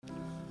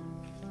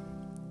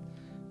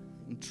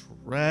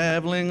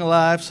Traveling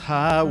life's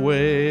highways,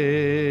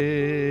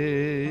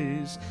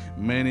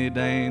 many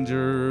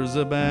dangers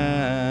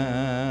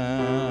abound.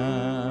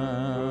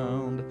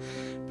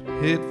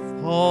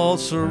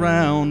 Pitfalls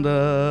surround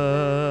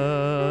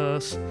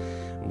us,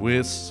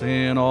 with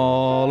sin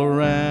all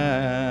around.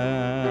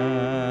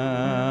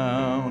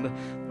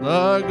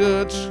 The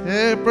Good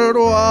Shepherd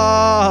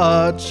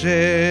watches,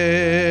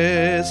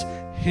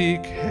 he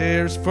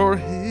cares for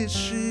his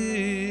sheep,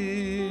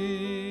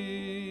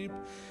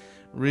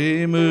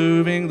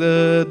 removing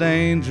the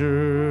danger.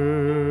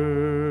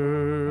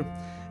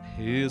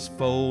 His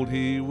fold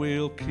he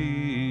will keep.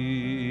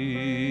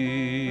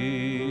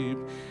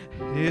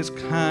 His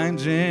kind,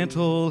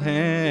 gentle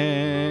hand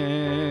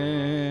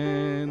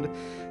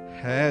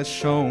has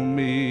shown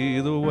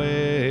me the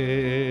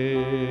way,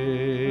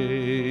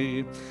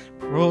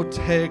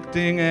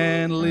 protecting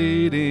and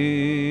leading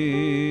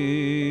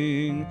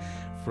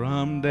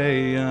from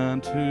day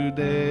unto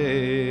day.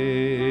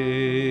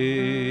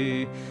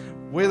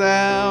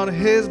 Without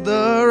his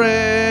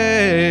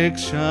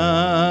direction,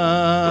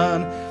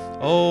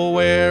 oh,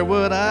 where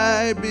would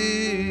I be?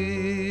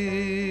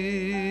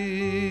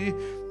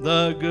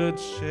 The Good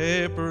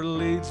Shepherd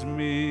leads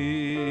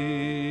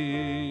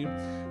me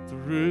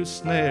through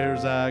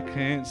snares I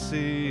can't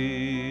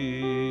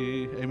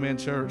see. Amen,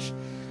 church.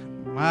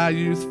 My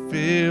youth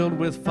filled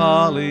with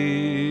folly,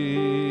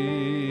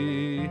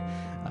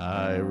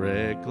 I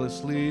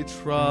recklessly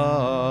trod,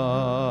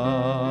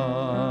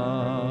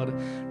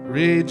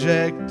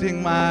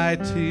 rejecting my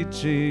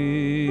teaching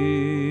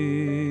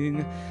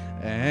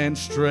and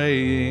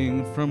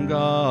straying from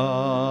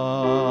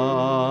God.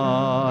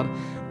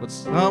 But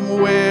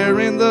somewhere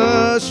in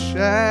the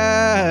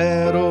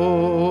shadow,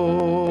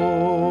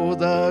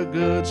 the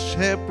Good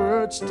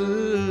Shepherd stood.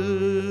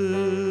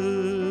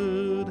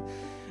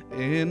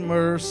 In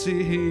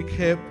mercy he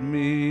kept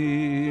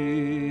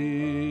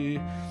me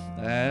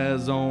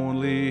as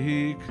only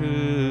he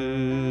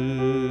could.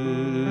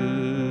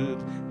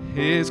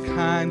 His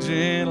kind,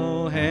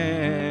 gentle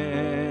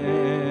hand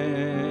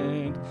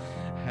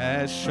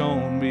has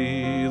shown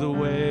me the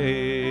way,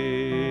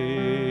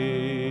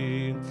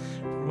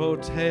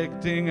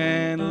 protecting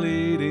and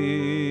leading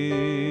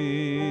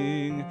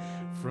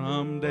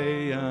from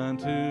day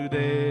unto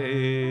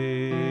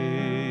day.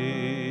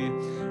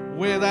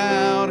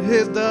 Without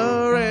his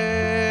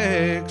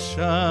direction,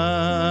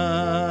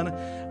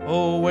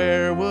 oh,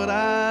 where would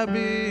I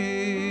be?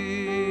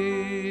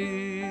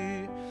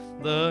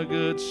 The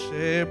Good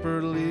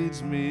Shepherd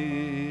leads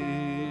me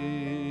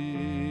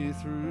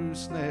through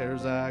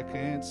snares I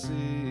can't see.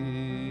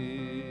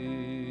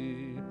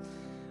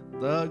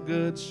 The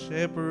Good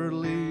Shepherd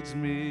leads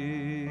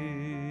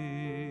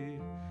me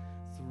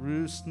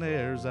through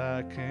snares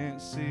I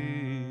can't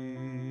see.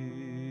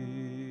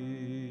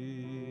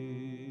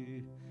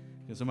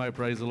 Can somebody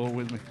praise the Lord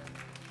with me?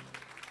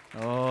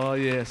 Oh,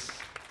 yes.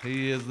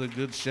 He is the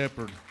Good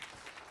Shepherd.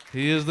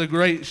 He is the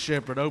Great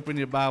Shepherd. Open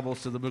your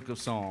Bibles to the book of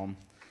Psalm,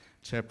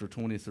 chapter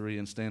 23,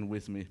 and stand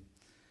with me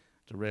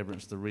to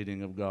reverence the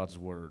reading of God's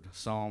Word.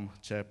 Psalm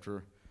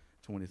chapter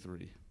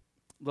 23.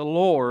 The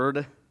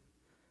Lord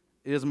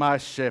is my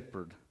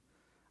shepherd,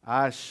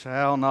 I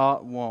shall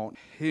not want.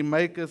 He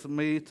maketh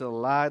me to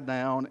lie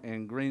down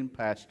in green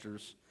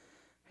pastures.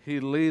 He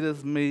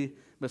leadeth me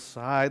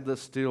beside the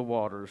still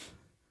waters.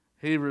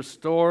 He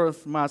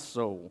restoreth my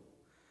soul.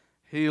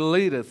 He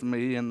leadeth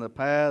me in the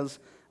paths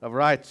of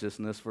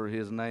righteousness for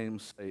his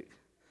name's sake.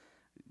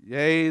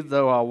 Yea,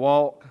 though I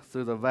walk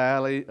through the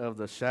valley of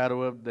the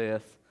shadow of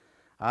death,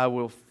 I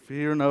will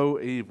fear no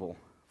evil,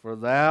 for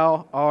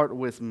thou art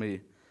with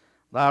me.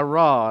 Thy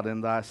rod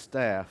and thy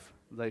staff,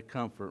 they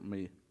comfort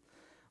me.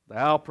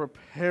 Thou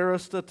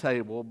preparest a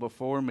table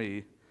before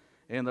me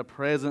in the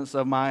presence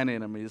of mine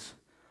enemies.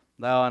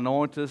 Thou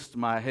anointest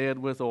my head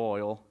with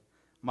oil.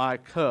 My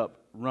cup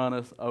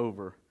runneth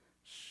over.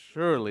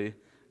 Surely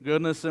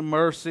goodness and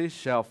mercy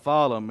shall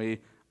follow me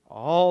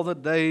all the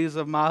days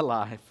of my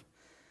life,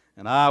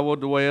 and I will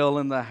dwell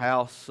in the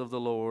house of the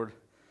Lord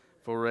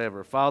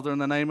forever. Father, in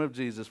the name of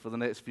Jesus, for the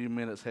next few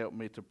minutes, help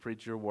me to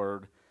preach your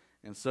word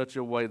in such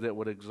a way that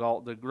would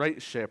exalt the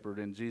Great Shepherd.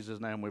 In Jesus'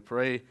 name we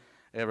pray.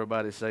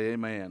 Everybody say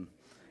amen.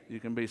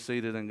 You can be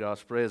seated in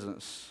God's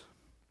presence.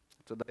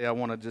 Today I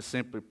want to just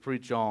simply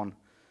preach on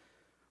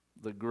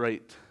the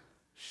Great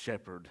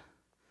Shepherd.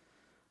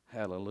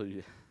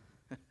 Hallelujah.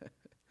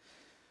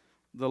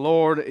 The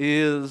Lord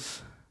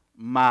is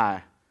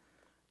my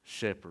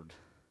shepherd.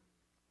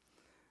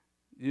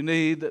 You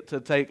need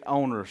to take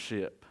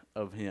ownership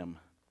of him.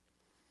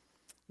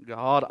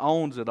 God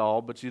owns it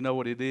all, but you know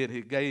what he did?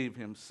 He gave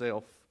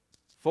himself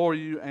for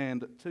you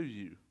and to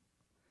you.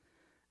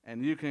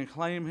 And you can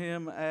claim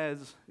him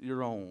as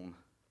your own.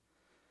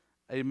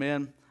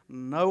 Amen.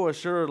 Know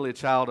assuredly,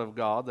 child of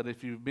God, that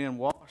if you've been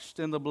washed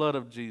in the blood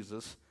of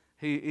Jesus,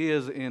 he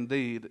is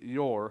indeed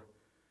your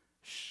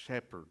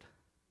shepherd.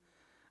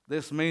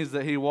 This means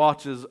that he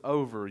watches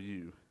over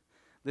you.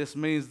 This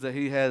means that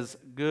he has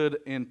good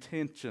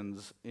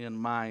intentions in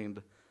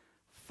mind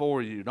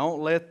for you.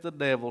 Don't let the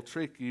devil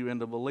trick you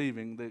into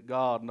believing that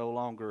God no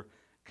longer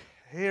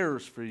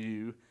cares for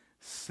you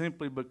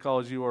simply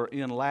because you are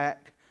in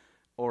lack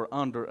or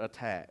under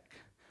attack.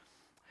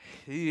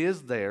 He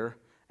is there,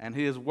 and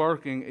He is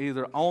working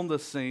either on the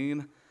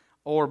scene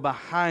or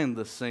behind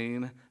the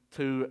scene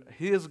to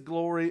His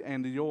glory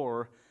and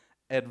your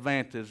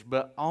advantage.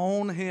 But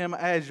own Him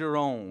as your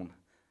own.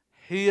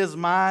 He is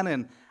mine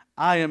and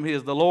I am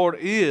His. The Lord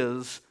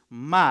is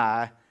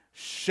my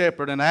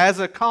shepherd. And as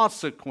a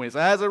consequence,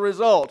 as a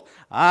result,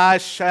 I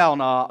shall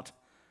not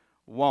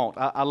want.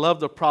 I love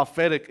the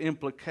prophetic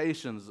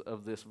implications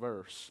of this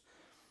verse.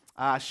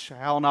 I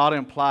shall not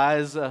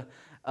implies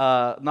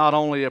not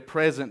only a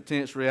present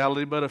tense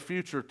reality, but a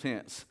future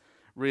tense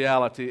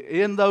reality.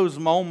 In those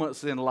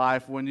moments in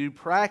life when you,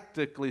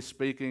 practically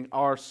speaking,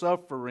 are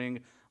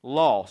suffering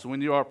loss,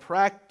 when you are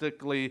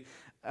practically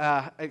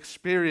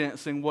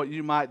experiencing what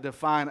you might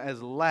define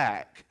as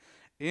lack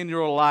in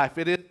your life,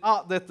 it is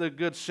not that the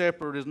Good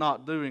Shepherd is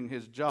not doing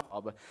His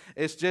job.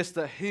 It's just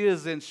that He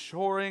is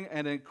ensuring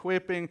and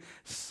equipping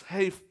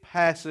safe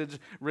passage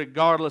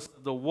regardless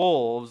of the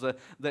wolves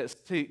that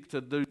seek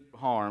to do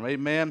harm.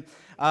 Amen.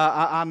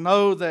 I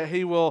know that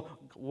He will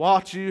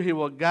watch you, He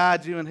will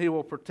guide you, and He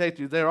will protect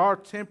you. There are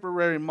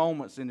temporary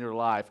moments in your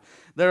life.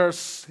 There are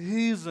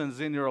seasons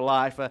in your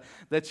life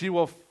that you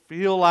will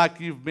feel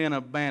like you've been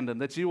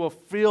abandoned, that you will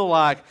feel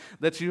like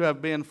that you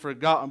have been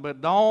forgotten.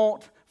 But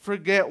don't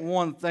forget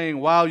one thing.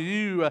 While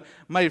you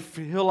may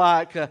feel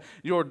like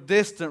you're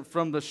distant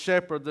from the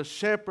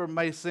shepherd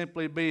may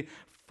simply be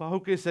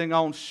focusing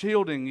on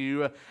shielding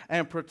you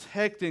and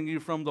protecting you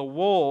from the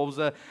wolves.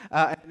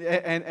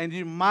 And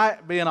you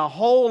might be in a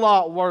whole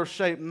lot worse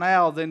shape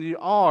now than you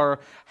are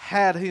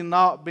had He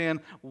not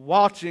been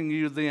watching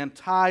you the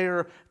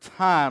entire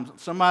time.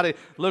 Somebody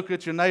look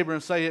at your neighbor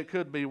and say, it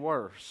could be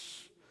worse.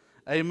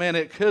 Amen.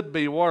 It could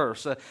be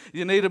worse.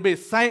 You need to be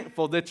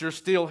thankful that you're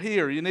still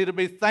here. You need to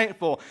be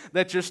thankful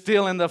that you're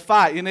still in the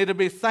fight. You need to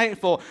be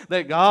thankful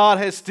that God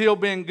has still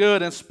been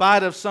good in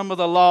spite of some of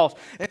the loss,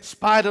 in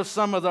spite of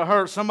some of the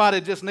hurt. Somebody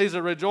just needs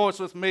to rejoice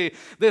with me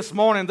this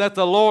morning that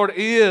the Lord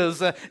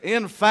is,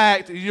 in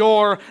fact,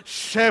 your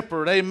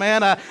shepherd.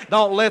 Amen.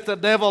 Don't let the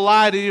devil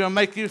lie to you and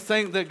make you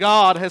think that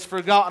God has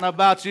forgotten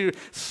about you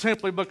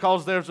simply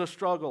because there's a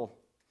struggle.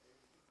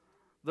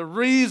 The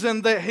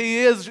reason that He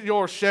is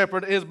your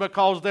shepherd is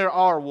because there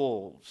are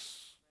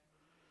wolves.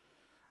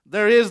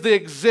 There is the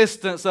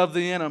existence of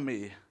the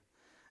enemy.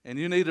 And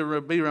you need to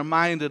be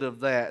reminded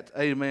of that.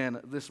 Amen.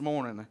 This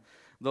morning.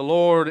 The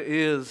Lord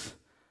is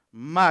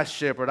my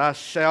shepherd. I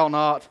shall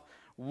not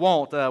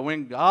want.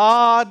 When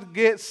God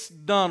gets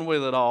done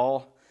with it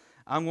all,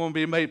 I'm going to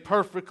be made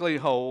perfectly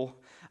whole.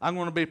 I'm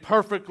going to be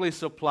perfectly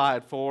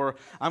supplied for.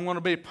 I'm going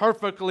to be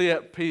perfectly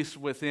at peace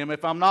with Him.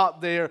 If I'm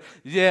not there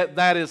yet,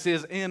 that is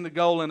His end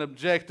goal and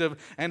objective.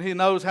 And He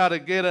knows how to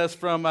get us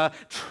from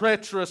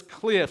treacherous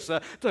cliffs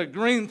to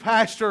green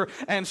pasture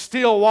and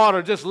still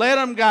water. Just let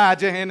Him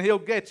guide you and He'll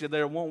get you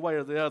there one way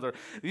or the other.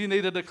 You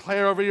need to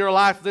declare over your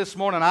life this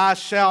morning, I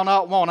shall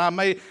not want. I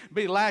may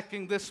be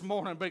lacking this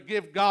morning, but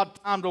give God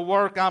time to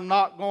work. I'm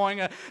not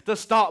going to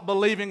stop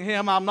believing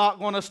Him. I'm not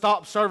going to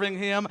stop serving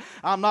Him.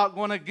 I'm not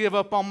going to give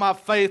up on my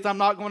faith. I'm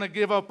not going to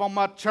give up on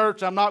my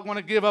church. I'm not going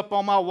to give up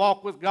on my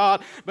walk with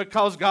God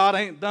because God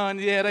ain't done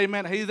yet.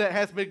 Amen. He that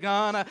hath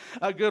begun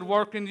a good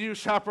work in you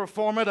shall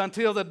perform it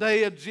until the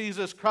day of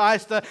Jesus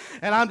Christ.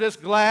 And I'm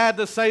just glad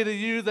to say to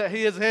you that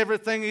He is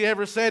everything He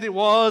ever said He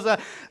was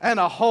and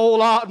a whole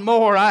lot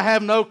more. I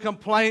have no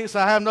complaints.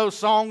 I have no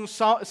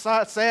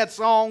sad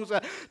songs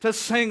to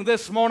sing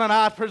this morning.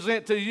 I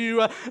present to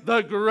you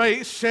the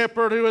great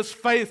shepherd who is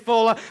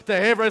faithful to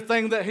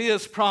everything that He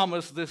has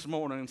promised this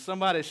morning.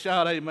 Somebody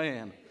shout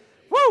amen.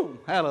 Woo!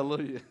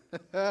 Hallelujah.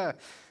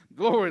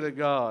 Glory to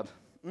God.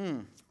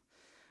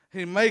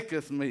 He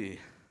maketh me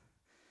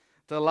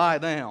to lie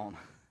down.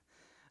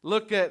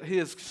 Look at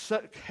His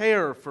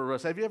care for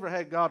us. Have you ever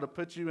had God to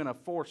put you in a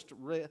forced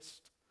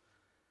rest?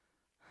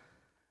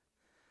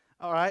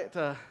 All right.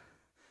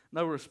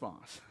 No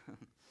response.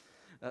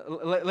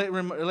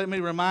 Let me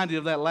remind you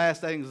of that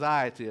last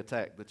anxiety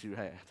attack that you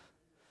had.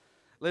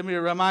 Let me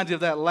remind you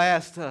of that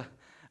last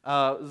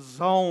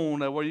zone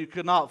where you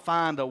could not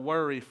find a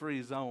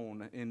worry-free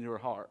zone in your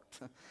heart.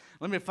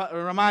 Let me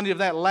remind you of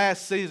that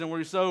last season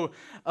where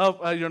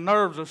your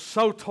nerves are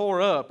so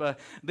tore up.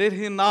 Did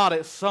He not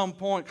at some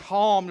point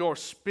calm your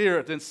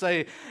spirit and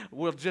say,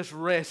 well, just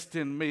rest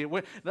in me?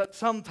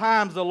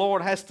 Sometimes the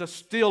Lord has to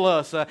still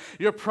us.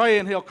 You're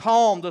praying He'll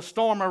calm the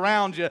storm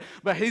around you,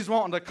 but He's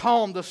wanting to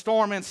calm the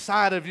storm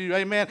inside of you.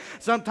 Amen.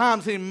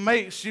 Sometimes He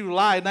makes you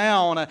lie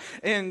down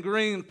in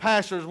green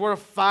pastures. We're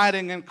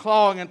fighting and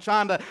clawing and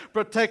trying to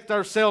protect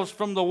ourselves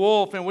from the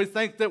wolf, and we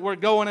think that we're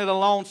going it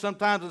alone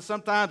sometimes, and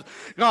sometimes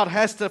God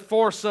has to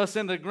force us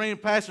into green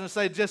pasture and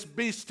say, just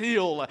be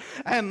still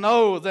and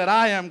know that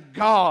I am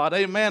God.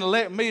 Amen.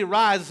 Let me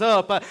rise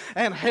up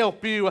and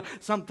help you.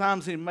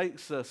 Sometimes He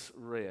makes us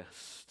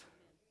rest.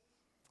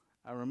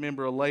 I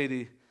remember a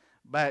lady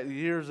back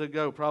years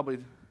ago,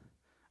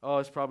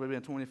 it's probably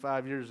been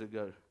 25 years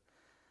ago,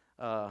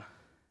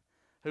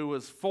 who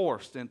was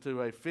forced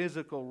into a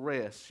physical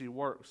rest. She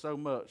worked so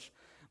much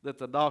that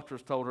the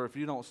doctors told her, if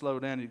you don't slow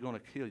down, you're going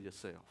to kill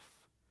yourself.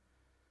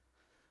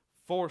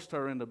 Forced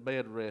her into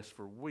bed rest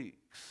for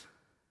weeks,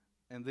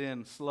 and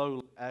then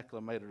slowly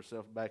acclimated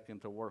herself back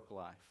into work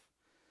life.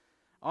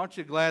 Aren't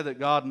you glad that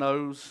God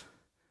knows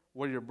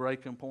where your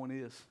breaking point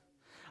is?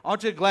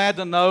 Aren't you glad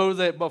to know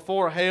that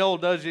before hell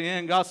does you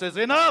in, God says,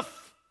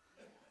 enough!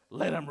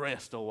 Let him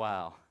rest a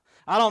while.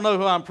 I don't know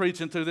who I'm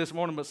preaching to this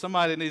morning, but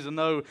somebody needs to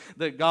know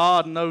that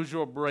God knows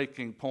your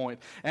breaking point.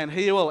 And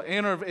he will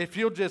intervene. If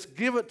you'll just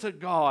give it to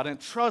God and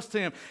trust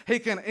him, he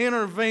can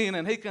intervene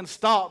and he can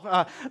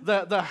stop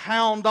the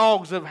hound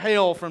dogs of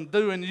hell from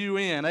doing you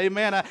in.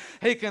 Amen.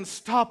 He can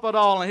stop it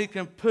all and he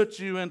can put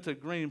you into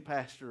green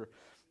pasture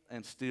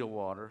and still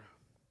water.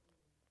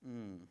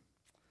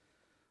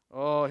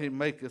 Oh, he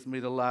maketh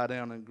me to lie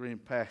down in green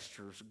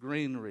pastures,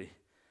 greenery,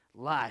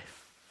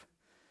 life.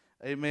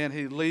 Amen.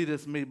 He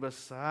leadeth me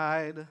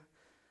beside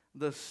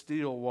the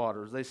still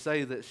waters. They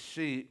say that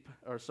sheep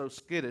are so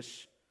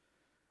skittish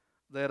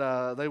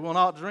that they will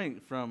not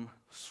drink from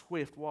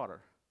swift water.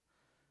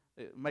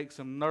 It makes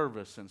them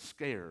nervous and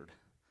scared.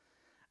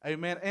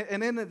 Amen.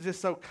 And isn't it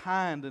just so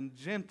kind and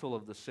gentle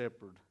of the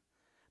shepherd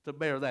to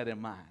bear that in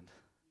mind?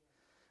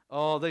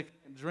 Oh, they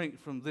can't drink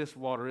from this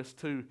water. It's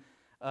too,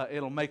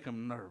 it'll make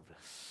them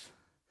nervous.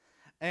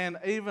 And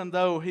even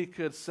though he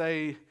could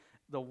say,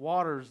 the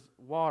water's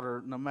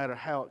water, no matter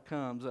how it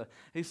comes.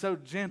 He's so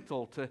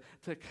gentle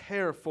to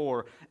care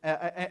for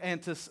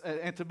and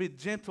to be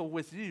gentle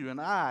with you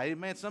and I.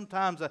 Amen.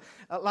 Sometimes,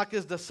 like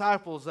his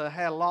disciples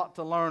had a lot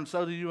to learn,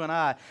 so do you and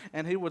I.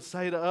 And he would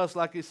say to us,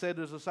 like he said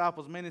to his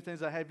disciples, many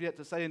things I have yet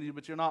to say unto you,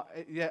 but you're not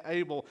yet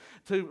able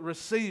to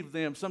receive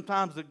them.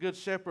 Sometimes the good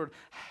shepherd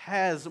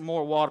has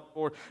more water,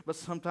 but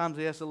sometimes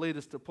he has to lead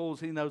us to pools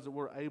he knows that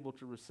we're able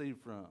to receive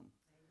from,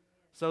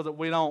 so that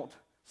we don't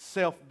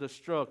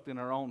self-destruct in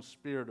our own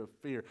spirit of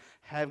fear.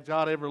 Have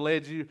God ever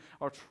led you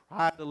or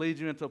tried to lead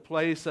you into a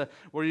place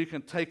where you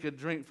can take a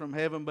drink from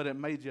heaven, but it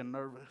made you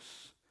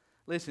nervous?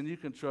 Listen, you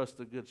can trust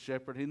the good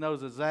shepherd. He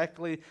knows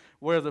exactly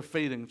where the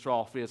feeding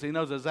trough is. He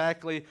knows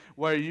exactly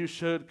where you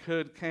should,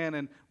 could, can,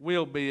 and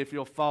will be if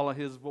you'll follow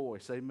his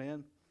voice.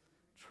 Amen?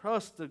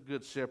 Trust the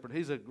good shepherd.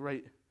 He's a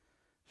great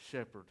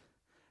shepherd.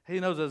 He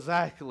knows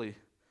exactly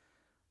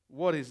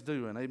what he's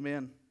doing.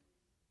 Amen?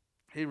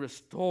 He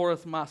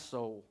restoreth my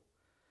soul.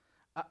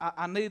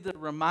 I need to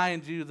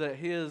remind you that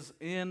his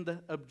end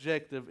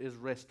objective is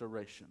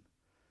restoration.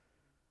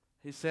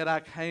 He said, I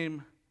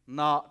came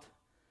not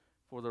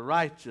for the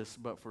righteous,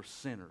 but for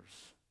sinners.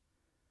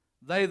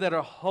 They that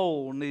are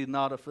whole need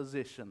not a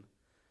physician,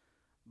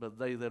 but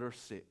they that are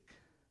sick.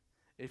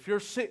 If you're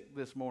sick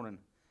this morning,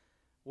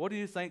 what do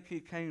you think he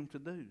came to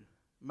do?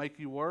 Make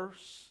you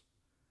worse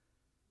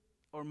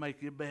or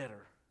make you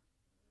better?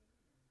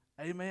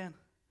 Amen.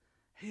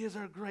 He is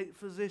our great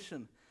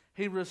physician.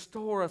 He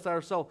restoreth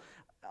our soul.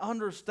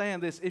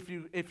 Understand this. If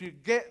you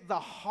get the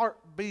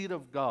heartbeat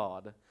of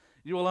God,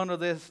 you will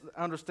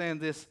understand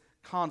this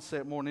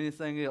concept more than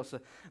anything else.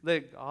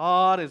 That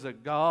God is a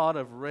God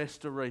of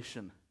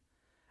restoration.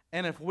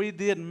 And if we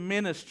did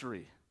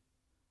ministry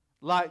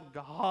like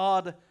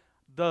God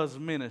does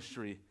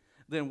ministry,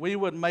 then we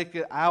would make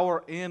it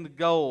our end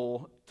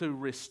goal to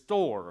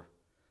restore,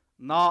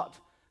 not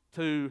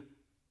to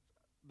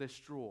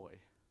destroy.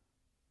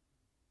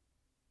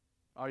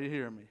 Are you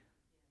hearing me?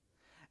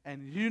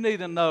 And you need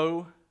to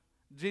know,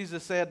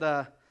 Jesus said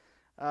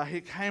he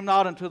came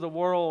not into the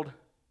world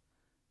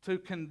to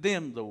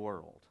condemn the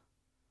world,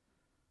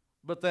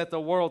 but that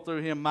the world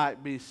through him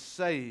might be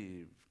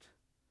saved.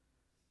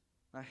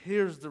 Now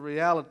here's the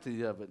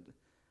reality of it.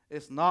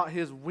 It's not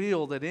his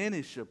will that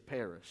any should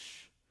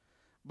perish,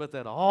 but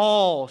that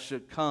all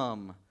should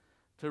come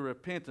to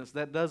repentance.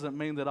 That doesn't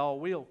mean that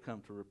all will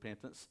come to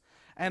repentance,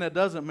 and it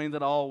doesn't mean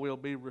that all will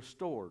be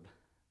restored.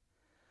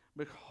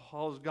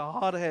 Because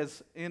God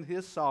has, in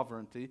his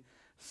sovereignty,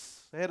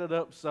 set it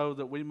up so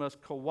that we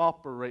must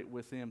cooperate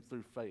with him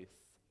through faith.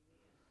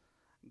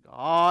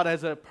 God,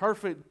 as a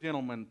perfect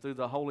gentleman through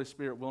the Holy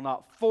Spirit, will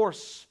not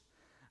force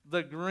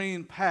the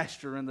green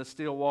pasture and the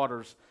still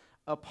waters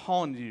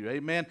upon you.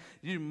 Amen.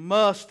 You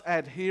must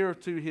adhere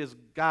to his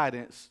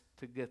guidance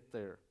to get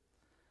there.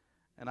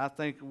 And I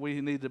think we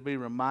need to be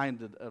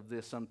reminded of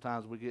this.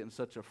 Sometimes we get in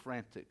such a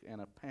frantic and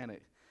a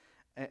panic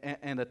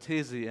and a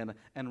tizzy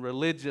and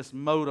religious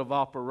mode of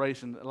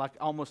operation, like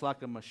almost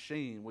like a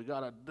machine. We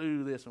got to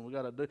do this and we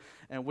got to do,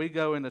 and we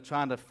go into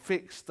trying to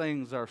fix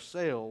things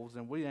ourselves,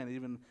 and we ain't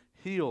even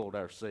healed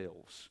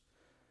ourselves.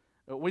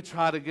 We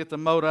try to get the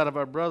mote out of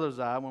our brother's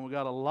eye when we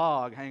got a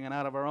log hanging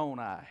out of our own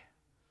eye.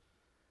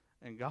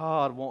 And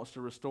God wants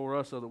to restore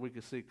us so that we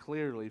can see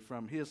clearly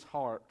from his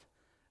heart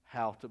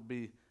how to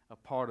be a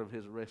part of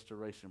his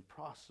restoration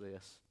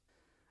process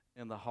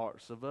in the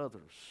hearts of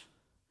others.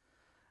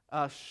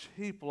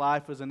 Sheep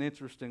life is an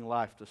interesting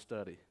life to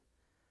study.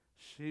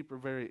 Sheep are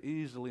very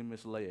easily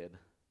misled.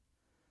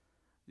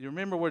 You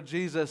remember where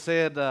Jesus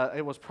said,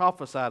 it was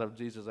prophesied of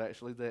Jesus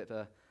actually,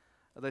 that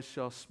they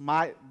shall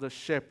smite the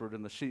shepherd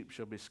and the sheep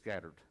shall be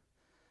scattered.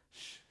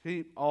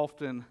 Sheep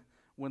often,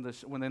 when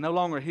they no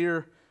longer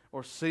hear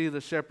or see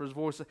the shepherd's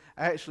voice.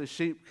 Actually,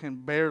 sheep can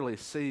barely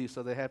see,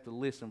 so they have to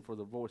listen for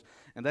the voice.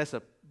 And that's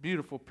a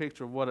beautiful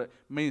picture of what it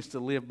means to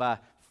live by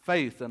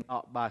faith and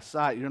not by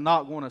sight. You're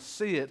not going to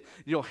see it.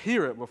 You'll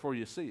hear it before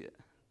you see it.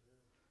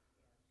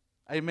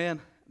 Amen.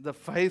 The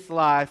faith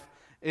life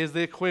is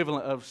the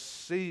equivalent of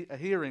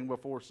hearing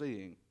before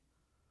seeing.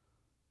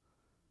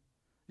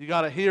 You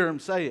got to hear him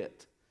say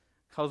it,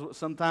 because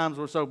sometimes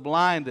we're so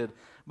blinded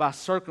by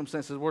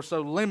circumstances. We're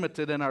so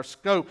limited in our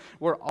scope.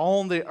 We're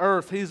on the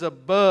earth. He's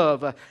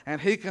above,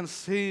 and he can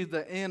see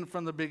the end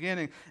from the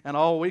beginning, and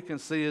all we can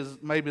see is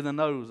maybe the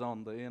nose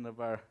on the end of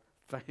our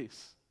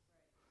face.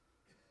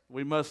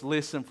 We must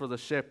listen for the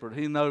shepherd.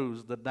 He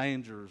knows the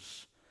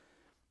dangers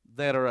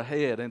that are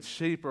ahead, and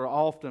sheep are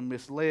often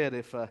misled.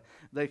 If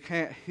they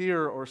can't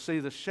hear or see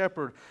the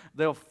shepherd,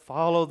 they'll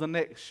follow the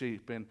next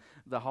sheep, and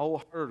the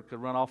whole herd could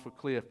run off a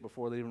cliff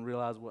before they even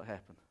realize what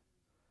happened.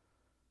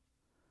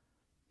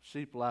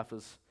 Sheep life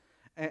is,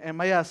 and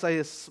may I say,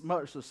 it's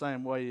much the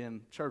same way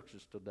in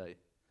churches today.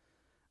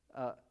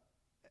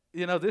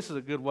 This is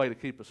a good way to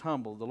keep us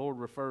humble. The Lord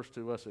refers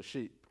to us as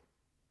sheep.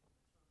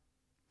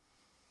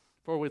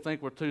 Before we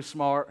think we're too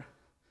smart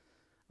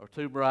or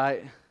too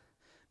bright,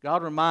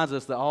 God reminds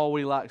us that all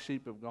we like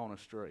sheep have gone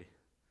astray.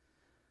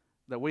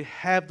 That we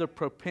have the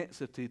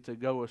propensity to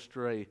go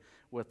astray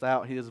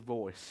without His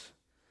voice.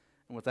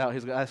 And without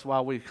His, that's why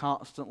we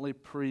constantly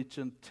preach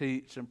and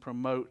teach and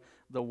promote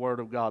the Word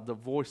of God, the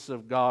voice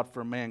of God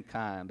for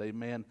mankind.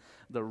 Amen.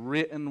 The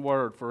written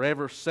Word,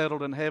 forever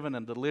settled in heaven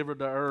and delivered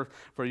to earth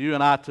for you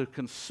and I to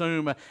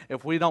consume.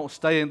 If we don't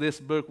stay in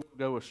this book,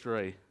 we'll go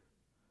astray.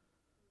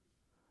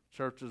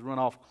 Churches run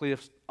off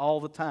cliffs all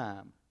the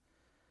time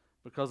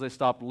because they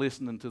stopped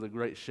listening to the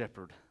Great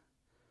Shepherd.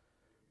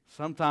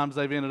 Sometimes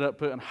they've ended up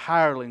putting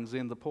hirelings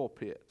in the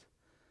pulpit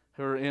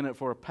who are in it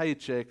for a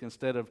paycheck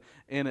instead of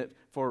in it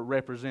for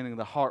representing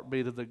the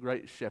heartbeat of the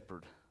Great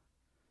Shepherd.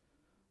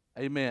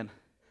 Amen.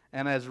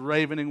 And as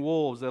ravening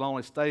wolves, they'll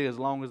only stay as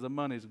long as the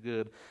money's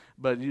good.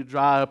 But you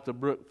dry up the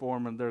brook for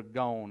them and they're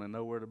gone and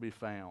nowhere to be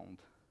found.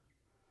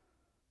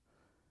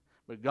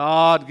 But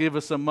God give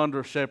us some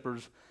under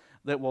shepherds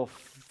that will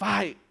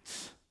fight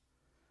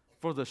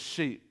for the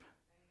sheep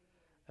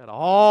at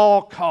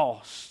all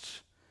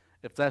costs,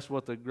 if that's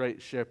what the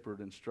Great Shepherd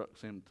instructs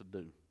him to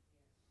do.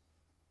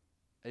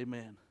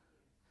 Amen.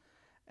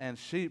 And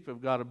sheep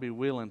have got to be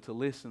willing to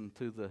listen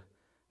to the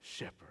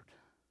shepherd.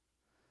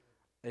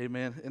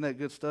 Amen. Isn't that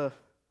good stuff?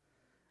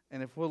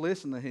 And if we'll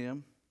listen to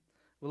him,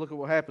 we'll look at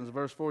what happens.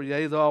 Verse 4,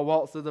 yea, though I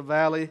walk through the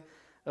valley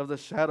of the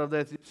shadow of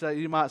death.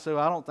 You might say,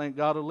 well, I don't think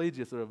God will lead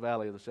you through a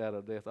valley of the shadow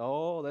of death.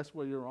 Oh, that's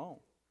where you're wrong.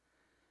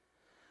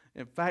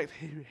 In fact,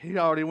 he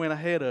already went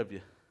ahead of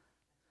you.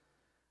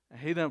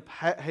 He done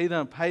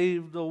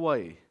paved the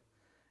way.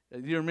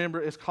 You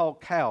remember, it's called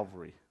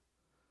Calvary.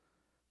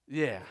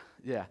 Yeah.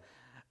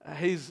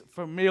 He's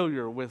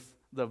familiar with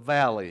the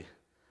valley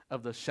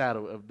of the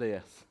shadow of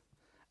death.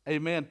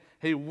 Amen.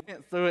 He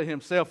went through it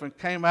himself and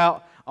came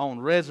out on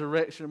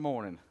resurrection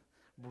morning,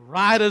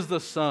 bright as the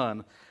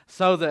sun,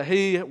 so that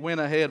he went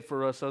ahead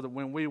for us, so that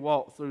when we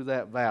walk through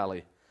that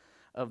valley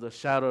of the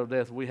shadow of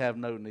death, we have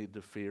no need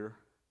to fear.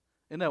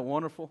 Isn't that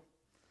wonderful?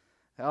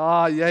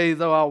 Ah, yea,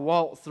 though I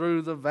walk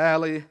through the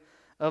valley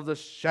of the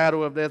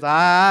shadow of death,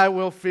 I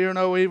will fear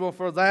no evil,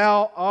 for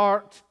thou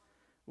art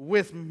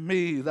with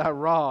me, thy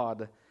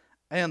rod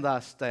and thy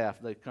staff,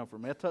 they comfort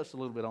me. I touched a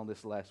little bit on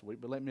this last week,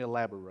 but let me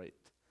elaborate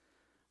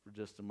for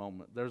just a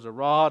moment. There's a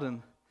rod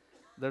and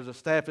there's a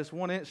staff. It's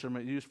one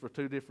instrument used for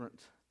two different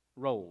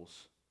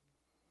roles.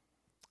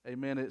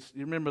 Amen.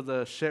 You remember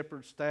the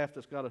shepherd's staff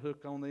that's got a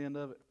hook on the end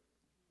of it?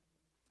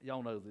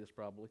 Y'all know this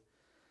probably.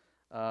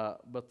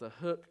 But the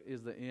hook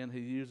is the end he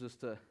uses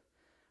to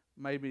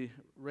maybe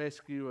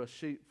rescue a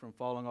sheep from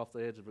falling off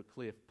the edge of a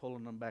cliff,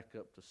 pulling them back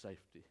up to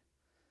safety.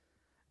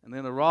 And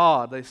then the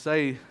rod, they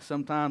say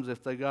sometimes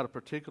if they got a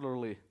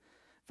particularly,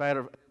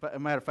 matter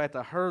of fact,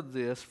 I heard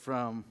this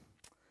from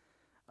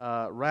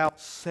Ralph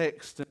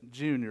Sexton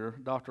Jr.,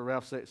 Dr.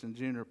 Ralph Sexton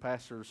Jr.,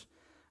 pastors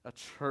a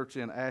church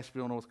in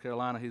Asheville, North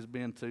Carolina. He's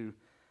been to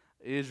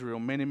Israel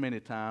many, many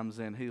times,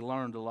 and he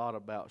learned a lot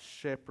about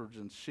shepherds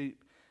and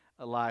sheep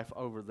life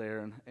over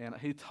there. And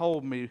he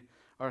told me,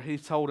 or he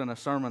told in a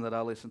sermon that I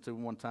listened to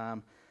one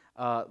time,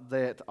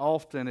 that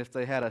often if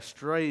they had a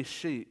stray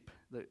sheep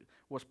that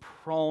was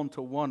prone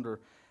to wander,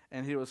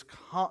 and he was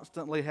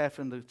constantly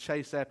having to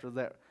chase after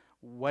that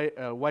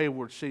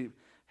wayward sheep,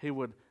 he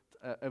would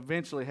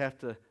eventually have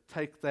to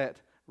take that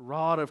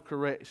rod of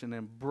correction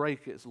and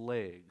break its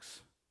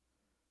legs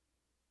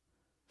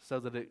so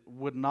that it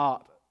would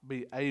not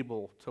be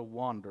able to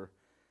wander.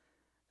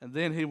 And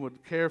then he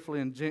would carefully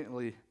and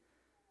gently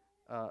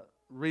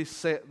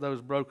reset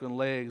those broken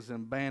legs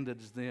and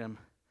bandage them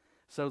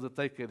so that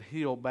they could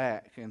heal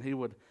back. And he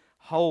would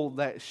hold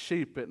that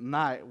sheep at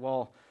night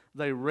while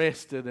they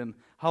rested and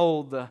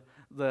hold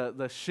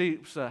the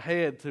sheep's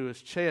head to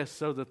his chest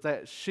so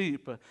that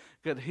sheep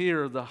could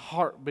hear the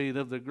heartbeat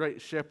of the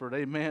great shepherd.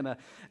 Amen.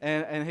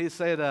 And he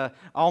said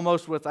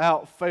almost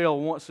without fail,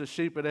 once the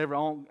sheep had ever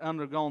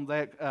undergone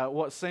that,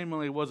 what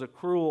seemingly was a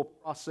cruel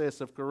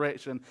process of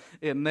correction,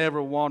 it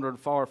never wandered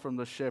far from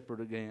the shepherd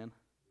again.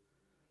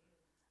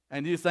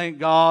 And you think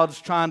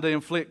God's trying to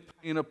inflict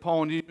pain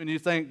upon you, and you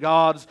think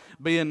God's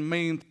being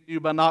mean to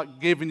you by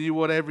not giving you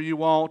whatever you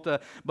want,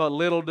 but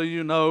little do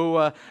you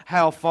know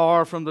how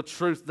far from the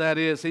truth that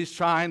is. He's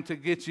trying to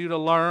get you to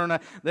learn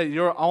that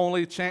your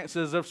only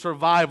chances of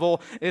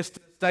survival is to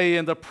stay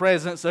in the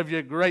presence of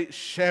your great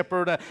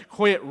shepherd.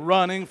 Quit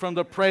running from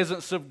the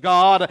presence of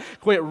God.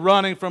 Quit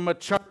running from a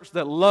church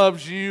that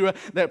loves you,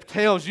 that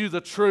tells you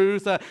the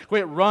truth.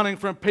 Quit running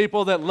from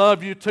people that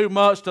love you too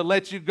much to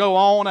let you go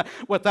on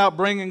without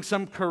bringing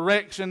some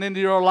correction into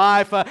your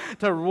life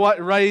to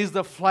raise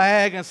the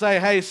flag and say,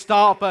 hey,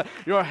 stop,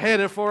 you're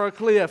headed for a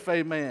cliff.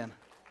 Amen.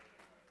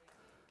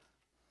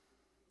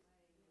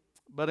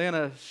 But in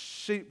a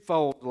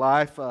sheepfold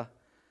life,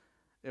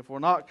 if we're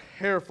not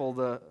careful,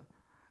 the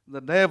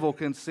devil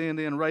can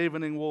send in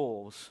ravening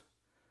wolves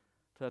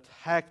to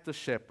attack the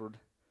shepherd,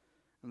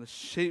 and the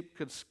sheep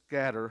could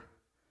scatter.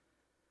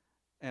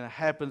 And it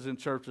happens in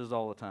churches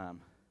all the time,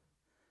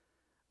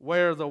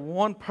 where the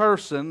one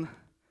person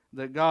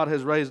that God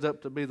has raised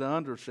up to be the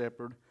under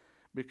shepherd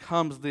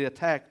becomes the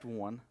attacked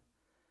one,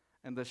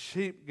 and the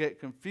sheep get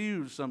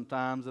confused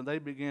sometimes, and they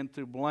begin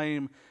to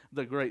blame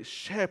the great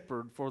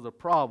shepherd for the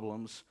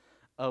problems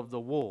of the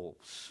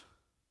wolves.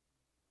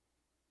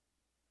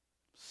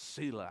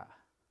 Selah.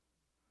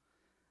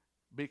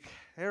 Be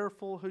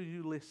careful who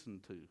you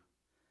listen to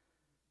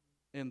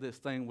in this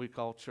thing we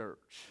call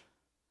church.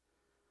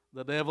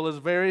 The devil is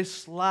very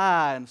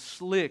sly and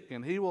slick,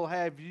 and he will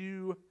have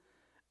you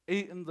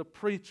eating the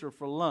preacher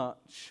for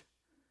lunch.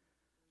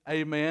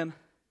 Amen.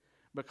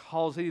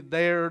 Because he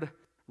dared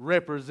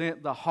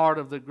represent the heart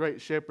of the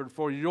great shepherd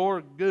for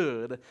your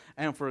good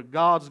and for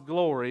God's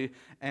glory,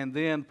 and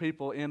then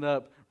people end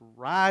up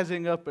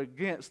rising up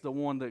against the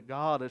one that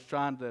God is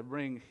trying to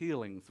bring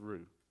healing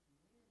through.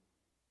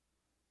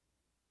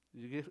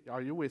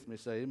 Are you with me?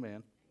 Say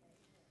amen.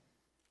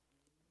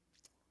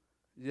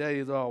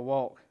 Yea, though I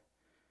walk.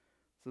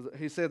 So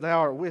he said, thou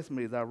art with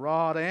me, thy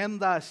rod and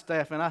thy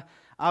staff. And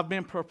I've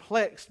been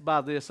perplexed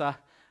by this.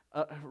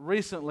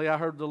 Recently I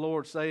heard the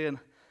Lord saying,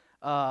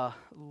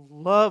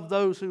 love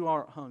those who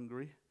aren't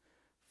hungry,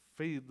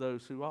 feed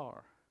those who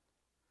are.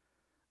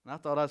 And I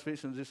thought I was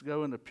fixing to just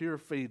go into pure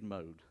feed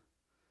mode.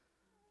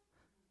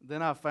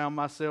 Then I found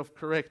myself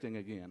correcting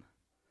again.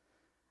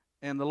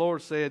 And the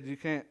Lord said, you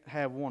can't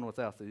have one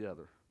without the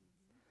other.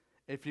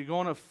 If you're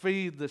going to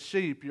feed the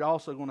sheep, you're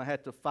also going to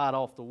have to fight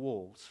off the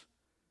wolves.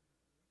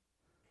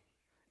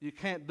 You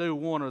can't do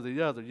one or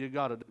the other. You've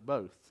got to do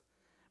both.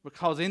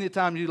 Because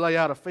anytime you lay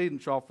out a feeding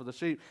trough for the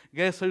sheep,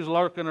 guess who's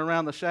lurking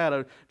around the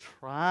shadow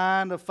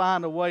trying to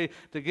find a way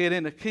to get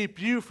in to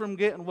keep you from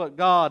getting what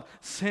God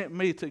sent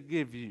me to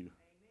give you.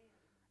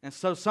 And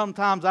so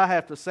sometimes I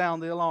have to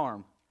sound the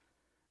alarm.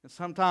 And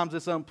sometimes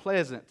it's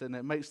unpleasant, and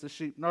it makes the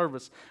sheep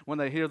nervous when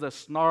they hear the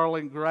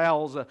snarling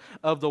growls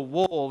of the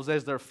wolves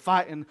as they're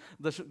fighting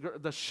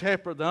the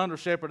shepherd, the under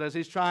shepherd, as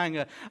he's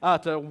trying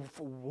to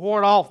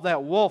ward off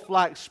that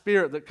wolf-like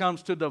spirit that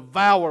comes to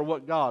devour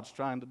what God's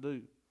trying to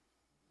do.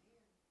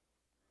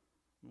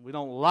 We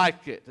don't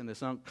like it, and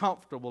it's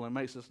uncomfortable and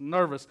makes us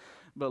nervous.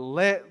 But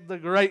let the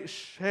great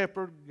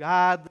shepherd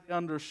guide the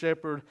under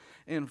shepherd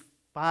in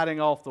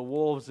fighting off the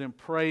wolves, and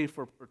pray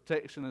for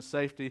protection and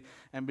safety,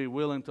 and be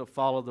willing to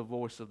follow the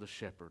voice of the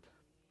shepherd.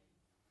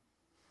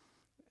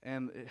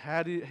 And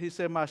he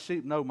said, my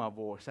sheep know my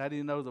voice. How do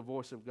you know the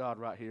voice of God?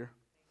 Right here.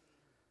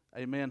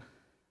 Amen.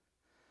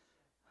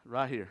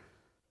 Right here.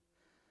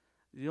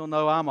 You'll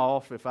know I'm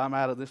off if I'm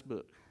out of this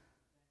book.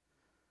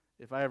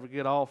 If I ever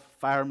get off,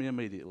 fire me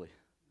immediately.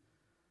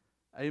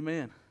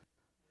 Amen.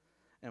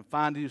 And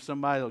find you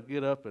somebody that'll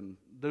get up and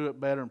do it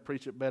better and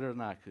preach it better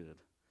than I could.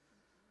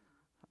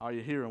 Are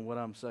you hearing what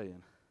I'm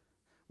saying?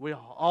 We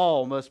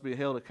all must be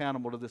held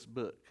accountable to this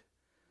book.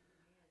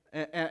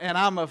 And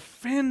I'm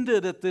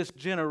offended at this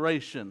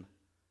generation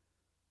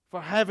for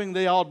having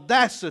the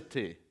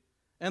audacity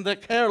and the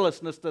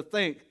carelessness to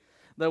think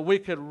that we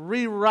could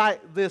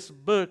rewrite this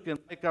book and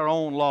make our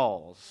own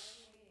laws.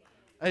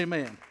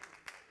 Amen.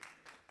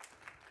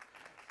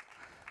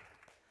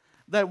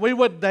 That we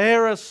would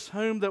dare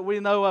assume that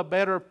we know a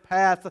better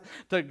path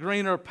to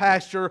greener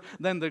pasture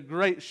than the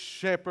great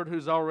shepherd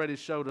who's already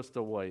showed us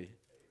the way.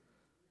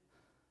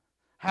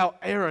 How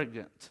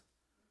arrogant.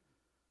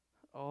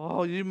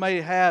 Oh, you may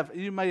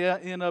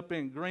end up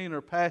in greener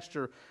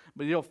pasture,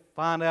 but you'll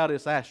find out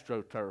it's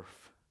astroturf.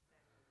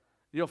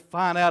 You'll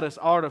find out it's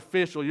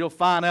artificial. You'll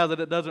find out that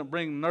it doesn't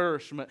bring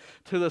nourishment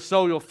to the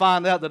soul. You'll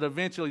find out that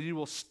eventually you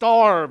will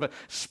starve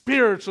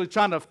spiritually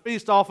trying to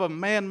feast off a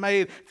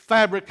man-made,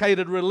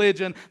 fabricated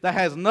religion that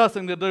has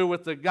nothing to do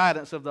with the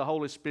guidance of the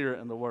Holy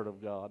Spirit and the Word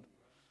of God.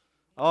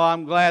 Oh,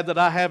 I'm glad that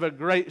I have a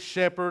great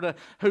shepherd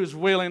who's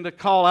willing to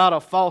call out a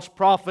false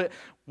prophet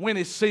when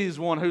he sees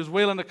one who's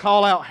willing to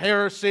call out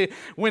heresy,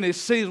 when he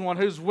sees one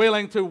who's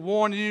willing to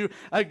warn you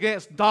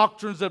against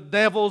doctrines of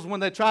devils when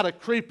they try to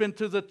creep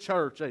into the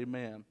church.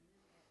 Amen.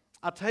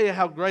 I'll tell you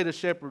how great a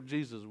shepherd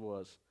Jesus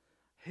was.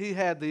 He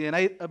had the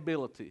innate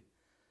ability.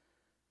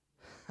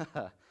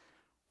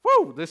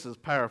 Woo, this is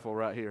powerful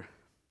right here.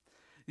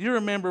 You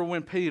remember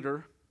when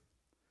Peter,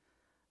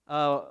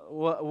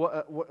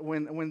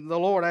 when the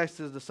Lord asked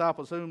his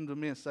disciples, whom do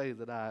men say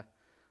that I,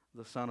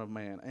 the Son of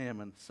Man,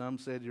 am? And some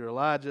said, you're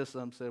Elijah.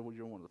 Some said, well,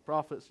 you're one of the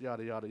prophets,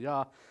 yada, yada,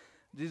 yada.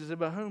 Jesus said,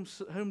 but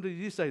whom do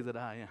you say that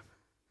I am?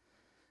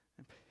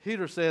 And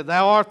Peter said,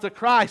 thou art the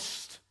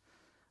Christ,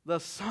 the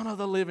Son of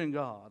the living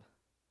God.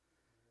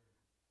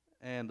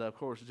 And, of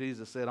course,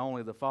 Jesus said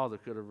only the Father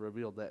could have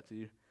revealed that to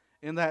you.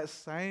 In that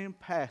same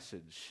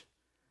passage,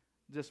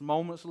 just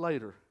moments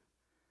later,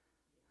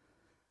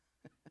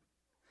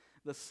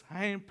 the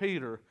same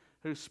Peter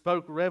who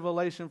spoke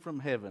revelation from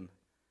heaven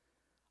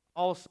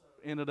also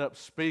ended up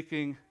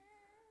speaking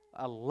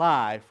a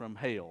lie from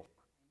hell.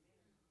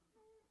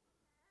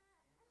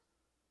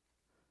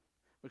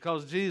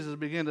 Because Jesus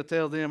began to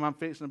tell them, I'm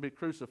fixing to be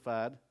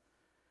crucified,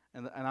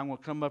 and I'm going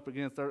to come up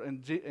again.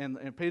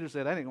 And Peter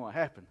said, that ain't going to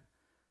happen.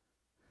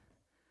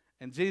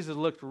 And Jesus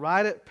looked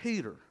right at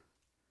Peter.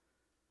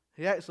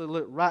 He actually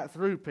looked right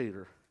through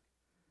Peter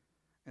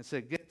and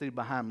said, get thee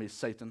behind me,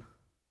 Satan.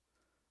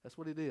 That's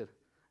what he did.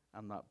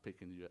 I'm not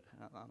picking you.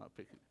 I'm not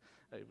picking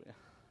you. Amen.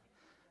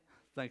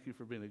 Thank you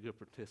for being a good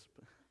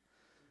participant.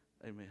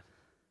 Amen.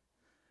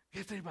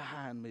 Get thee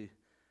behind me.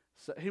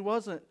 So he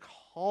wasn't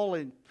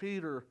calling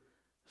Peter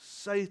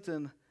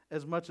Satan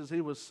as much as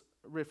he was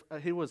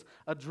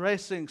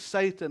addressing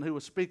Satan who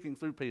was speaking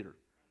through Peter.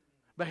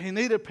 But he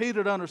needed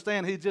Peter to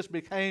understand he just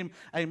became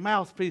a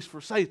mouthpiece for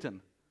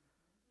Satan.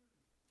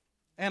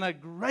 And a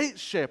great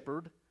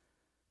shepherd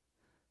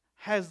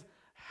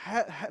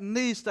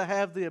needs to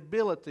have the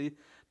ability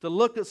to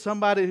look at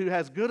somebody who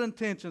has good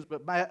intentions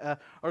but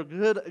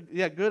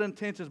good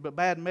intentions but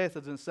bad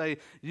methods and say,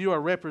 you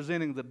are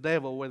representing the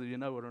devil whether you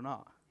know it or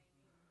not.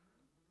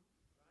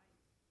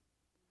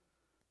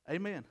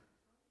 Amen.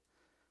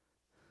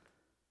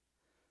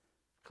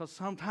 Because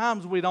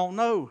sometimes we don't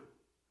know.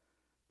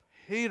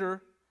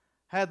 Peter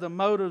had the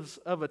motives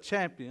of a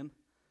champion,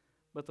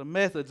 but the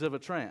methods of a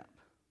tramp.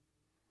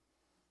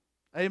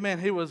 Amen.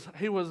 He was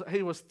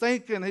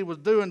thinking, he was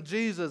doing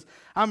Jesus.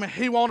 I mean,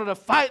 he wanted to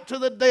fight to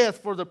the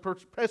death for the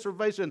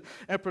preservation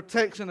and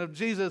protection of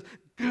Jesus.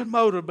 Good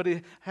motive, but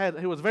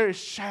he was very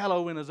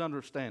shallow in his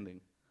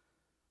understanding.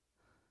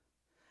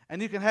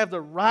 And you can have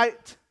the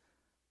right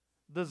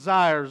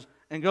desires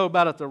and go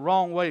about it the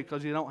wrong way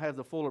because you don't have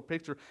the fuller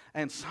picture.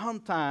 And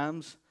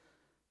sometimes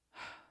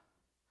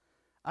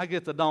I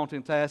get the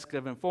daunting task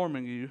of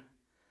informing you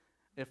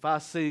if I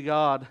see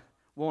God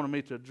wanting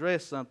me to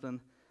address something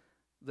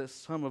that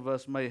some of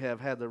us may have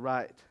had the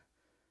right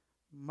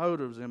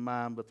motives in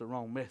mind but the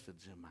wrong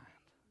methods in mind.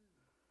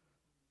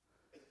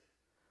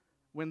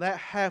 When that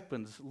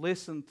happens,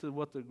 listen to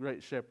what the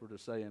Great Shepherd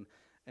is saying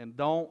and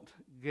don't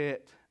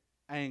get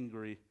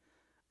angry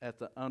at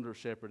the under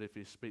shepherd if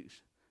he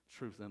speaks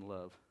truth and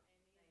love.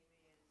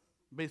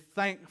 Be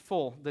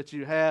thankful that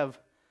you have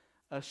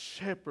a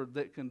shepherd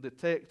that can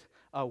detect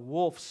a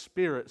wolf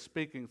spirit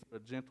speaking through a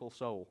gentle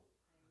soul.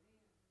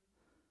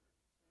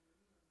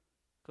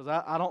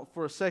 Because I don't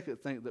for a second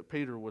think that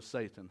Peter was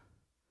Satan.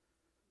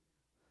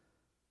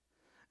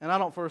 And I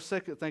don't for a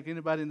second think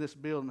anybody in this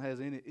building has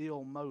any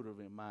ill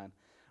motive in mind.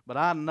 But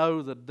I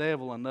know the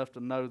devil enough to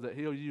know that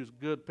he'll use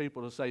good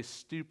people to say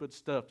stupid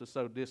stuff to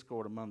sow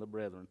discord among the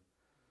brethren.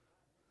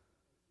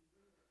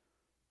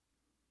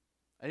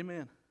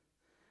 Amen.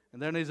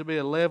 And there needs to be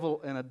a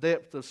level and a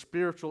depth of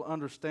spiritual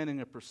understanding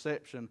and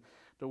perception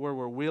to where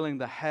we're willing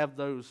to have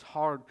those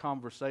hard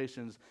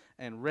conversations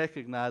and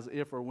recognize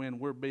if or when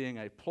we're being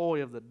a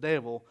ploy of the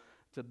devil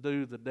to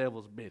do the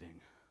devil's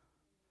bidding.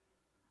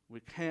 We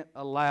can't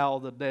allow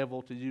the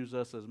devil to use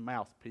us as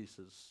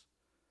mouthpieces.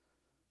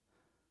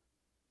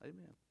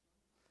 Amen.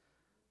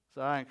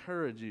 So I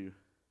encourage you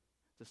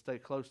to stay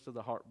close to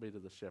the heartbeat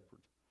of the shepherd.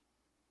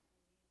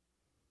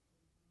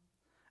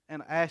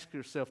 And ask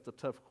yourself the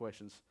tough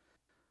questions.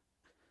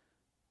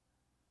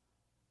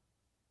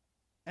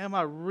 Am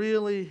I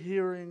really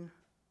hearing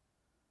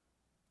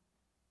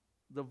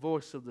the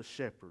voice of the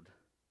shepherd?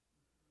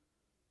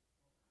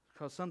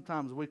 Because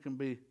sometimes we can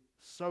be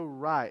so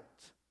right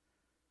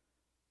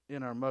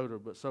in our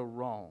motive, but so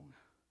wrong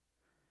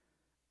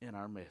in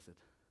our method.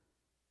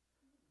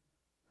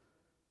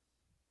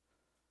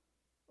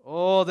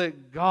 Oh,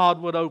 that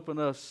God would open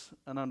us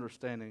an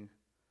understanding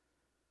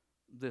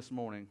this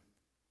morning.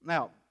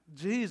 Now,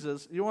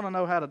 Jesus, you want to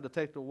know how to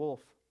detect a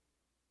wolf?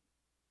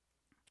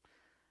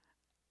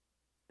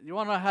 You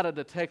want to know how to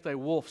detect a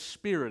wolf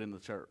spirit in the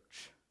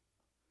church?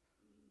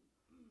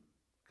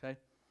 Okay?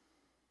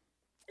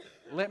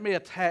 Let me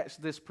attach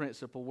this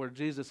principle where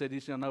Jesus said, you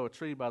shall know a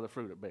tree by the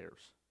fruit it bears.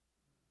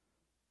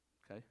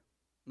 Okay?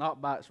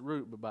 Not by its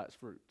root, but by its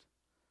fruit.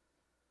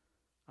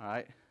 All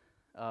right?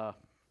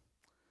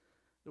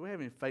 Do we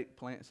have any fake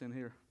plants in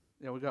here?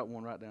 Yeah, we got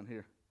one right down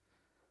here.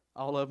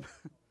 All of them.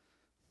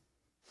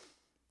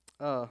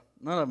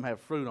 None of them have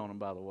fruit on them,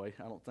 by the way,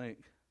 I don't think.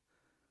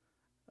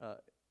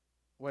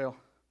 Well,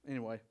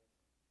 anyway,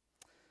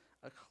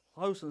 a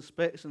close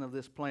inspection of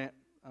this plant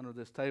under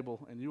this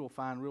table, and you will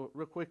find real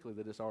quickly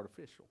that it's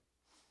artificial.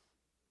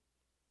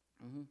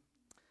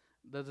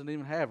 Doesn't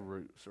even have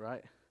roots,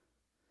 right?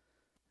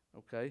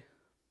 Okay.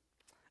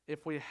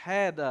 If we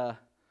had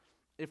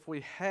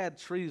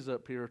trees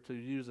up here to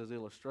use as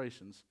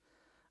illustrations,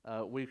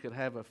 we could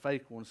have a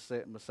fake one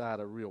set beside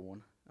a real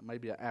one,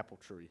 maybe an apple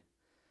tree,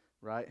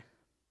 right?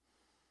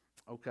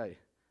 Okay.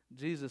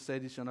 Jesus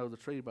said, "You shall know the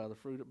tree by the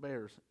fruit it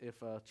bears." If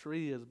a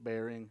tree is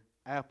bearing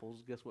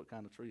apples, guess what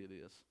kind of tree it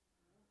is?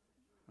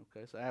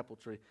 Okay, it's an apple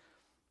tree.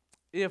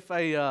 If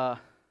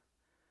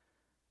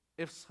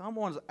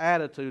someone's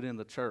attitude in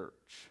the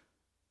church,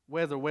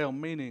 whether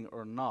well-meaning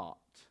or not,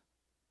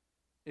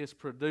 is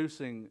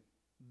producing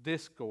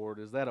discord,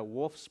 is that a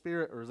wolf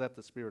spirit or is that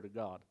the Spirit of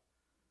God?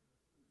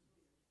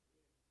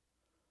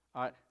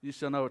 All right, you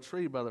shall know a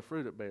tree by the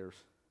fruit it bears.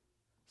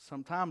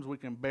 Sometimes we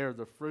can bear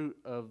the fruit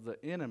of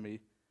the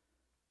enemy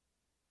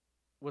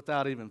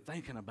without even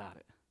thinking about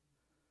it.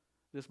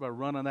 Just by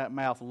running that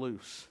mouth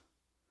loose.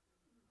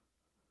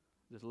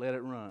 Just let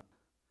it run.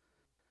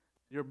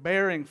 You're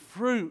bearing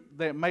fruit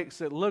that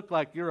makes it look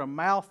like you're a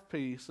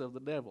mouthpiece of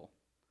the devil.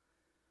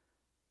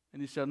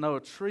 And you shall know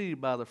a tree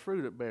by the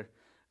fruit it bears.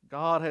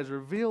 God has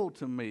revealed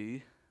to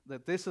me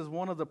that this is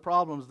one of the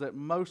problems that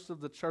most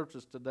of the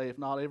churches today, if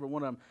not every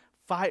one of them,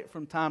 fight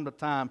from time to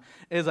time,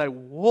 is a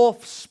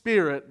wolf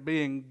spirit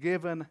being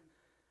given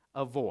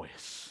a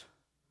voice.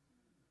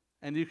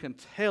 And you can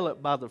tell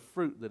it by the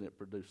fruit that it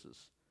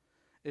produces.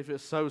 If it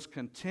sows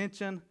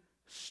contention,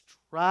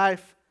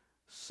 strife,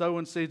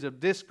 sowing seeds of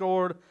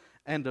discord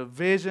and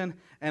division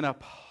and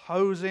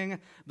opposing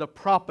the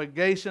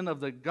propagation of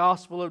the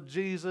gospel of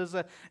Jesus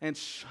and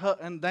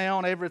shutting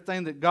down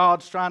everything that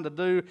God's trying to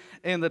do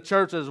in the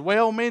church, as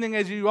well-meaning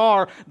as you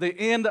are, the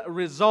end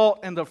result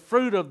and the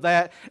fruit of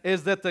that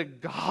is that the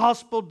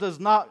gospel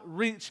does not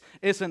reach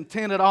its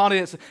intended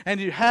audience, and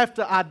you have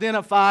to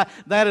identify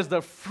that as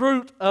the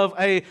fruit of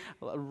a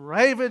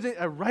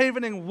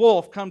ravening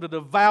wolf come to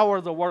devour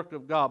the work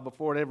of God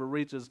before it ever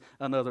reaches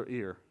another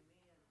ear.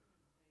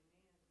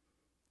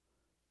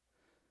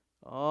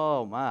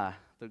 Oh my,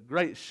 the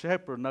Great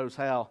Shepard knows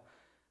how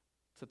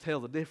to tell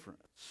the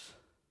difference.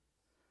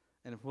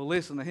 And if we'll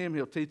listen to him,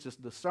 he'll teach us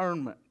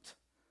discernment.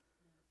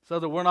 So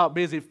that we're not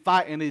busy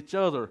fighting each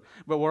other,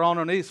 but we're on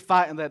our knees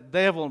fighting that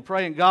devil and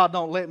praying, "God,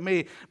 don't let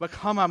me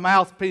become a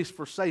mouthpiece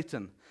for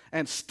Satan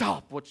and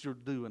stop what you're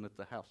doing at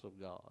the house of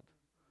God."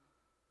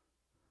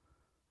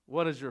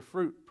 What is your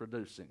fruit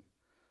producing?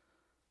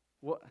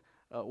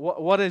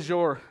 What is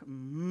your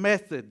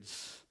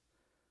methods?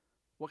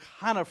 What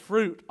kind of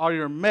fruit are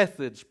your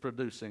methods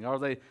producing? Are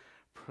they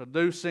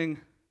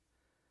producing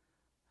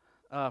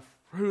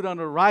fruit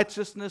unto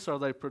righteousness? Are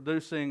they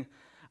producing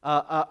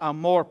a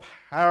more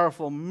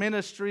powerful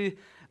ministry?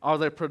 Are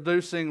they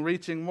producing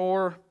reaching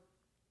more?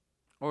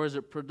 Or is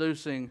it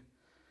producing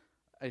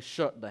a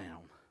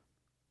shutdown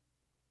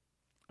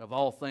of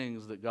all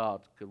things that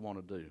God could want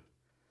to do?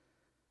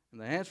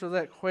 And the answer to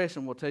that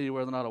question will tell you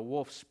whether or not a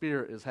wolf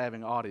spirit is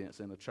having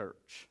audience in the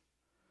church.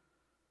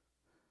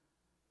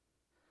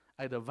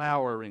 A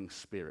devouring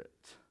spirit.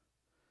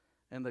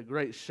 And the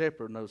Great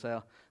Shepherd knows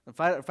how. In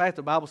fact,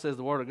 the Bible says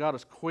the Word of God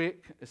is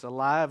quick, it's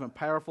alive and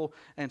powerful,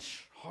 and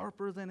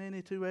sharper than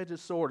any two-edged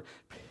sword,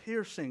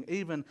 piercing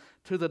even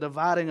to the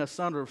dividing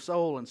asunder of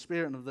soul and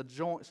spirit and of the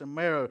joints and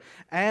marrow,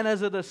 and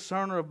as a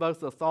discerner of both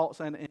the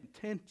thoughts and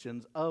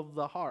intentions of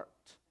the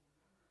heart.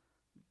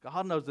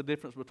 God knows the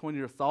difference between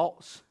your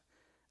thoughts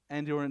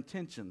and your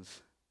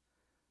intentions.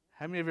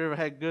 How many of you ever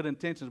had good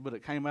intentions, but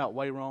it came out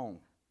way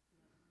wrong?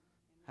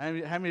 How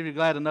many of you are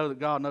glad to know that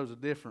God knows the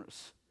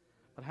difference?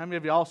 But how many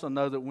of you also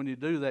know that when you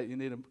do that, you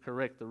need to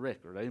correct the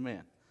record?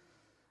 Amen.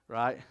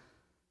 Right?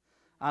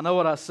 I know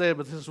what I said,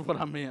 but this is what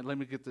I meant. Let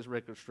me get this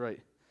record straight.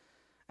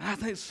 And I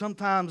think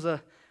sometimes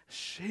a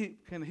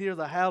sheep can hear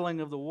the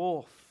howling of the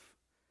wolf.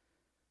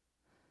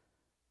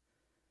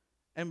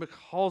 And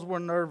because we're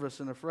nervous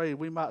and afraid,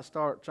 we might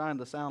start trying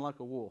to sound like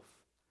a wolf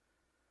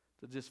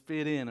to just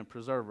fit in and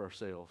preserve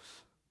ourselves,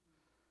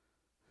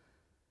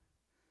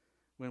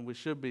 when we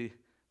should be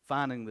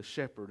finding the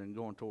shepherd and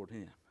going toward him.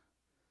 Amen.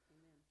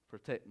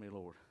 Protect me,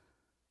 Lord.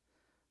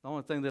 The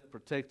only thing that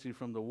protects you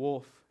from the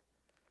wolf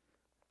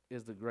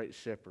is the Great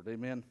Shepherd.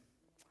 Amen.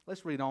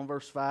 Let's read on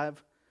verse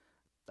 5.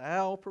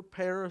 Thou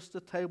preparest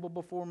a table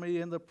before me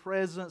in the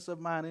presence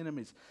of mine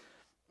enemies.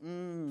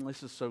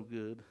 This is so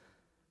good.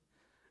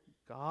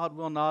 God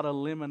will not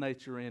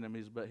eliminate your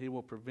enemies, but he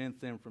will prevent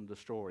them from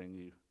destroying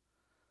you.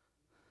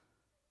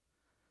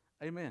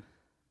 Amen.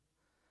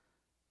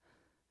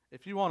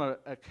 If you want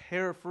a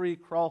carefree,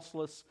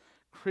 crossless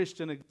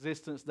Christian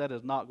existence, that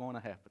is not going to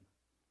happen.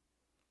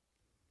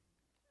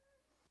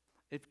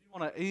 If you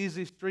want an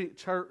easy street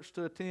church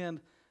to attend,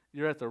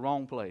 you're at the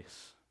wrong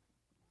place.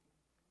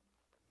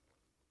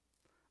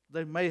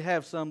 They may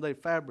have some they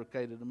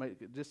fabricated to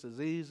make it just as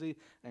easy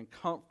and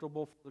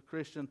comfortable for the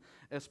Christian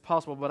as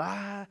possible. But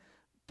I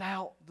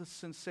doubt the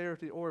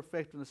sincerity or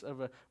effectiveness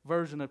of a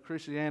version of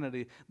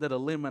Christianity that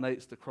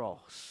eliminates the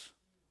cross,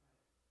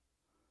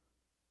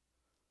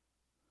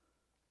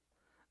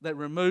 that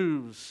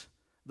removes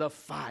the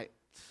fight.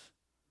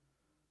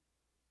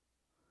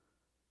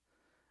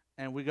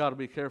 And we got to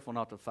be careful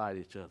not to fight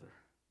each other,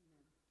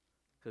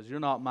 because you're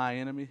not my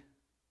enemy.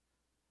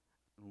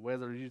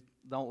 Whether you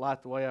don't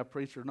like the way I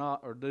preach or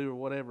not, or do or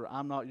whatever,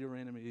 I'm not your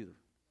enemy either.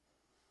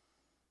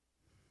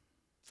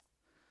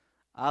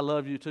 I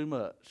love you too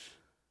much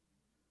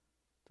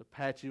to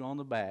pat you on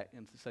the back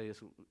and to say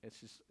it's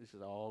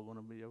all going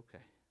to be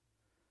okay.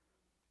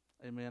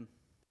 Amen.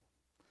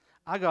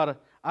 I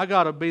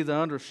gotta be the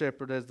under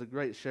shepherd as the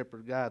great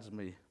shepherd guides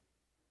me.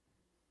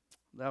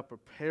 Thou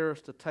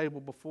preparest a table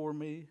before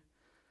me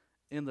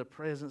in the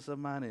presence of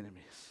mine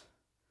enemies.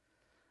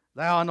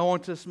 Thou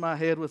anointest my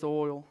head with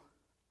oil.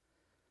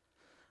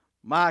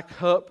 My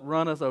cup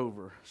runneth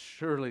over.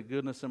 Surely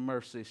goodness and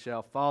mercy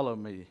shall follow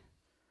me.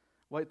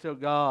 Wait till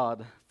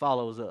God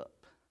follows up.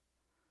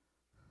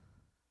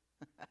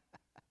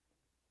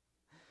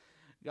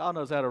 God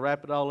knows how to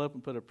wrap it all up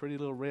and put a pretty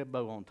little red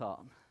bow on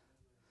top.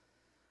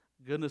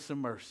 Goodness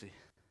and mercy.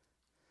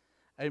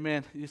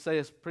 Amen. You say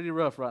it's pretty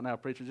rough right now,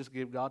 preacher. Just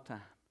give God time.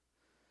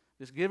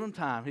 Just give him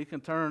time. He can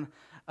turn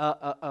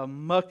a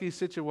mucky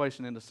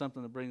situation into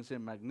something that brings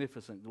him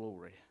magnificent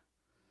glory.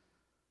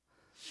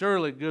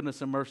 Surely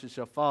goodness and mercy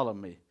shall follow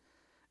me.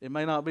 It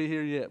may not be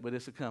here yet, but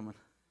it's a-coming.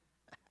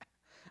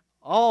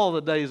 All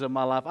the days of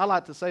my life. I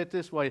like to say it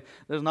this way.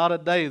 There's not a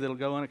day that'll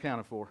go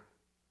unaccounted for.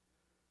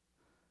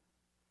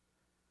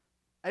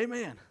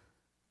 Amen.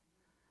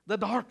 The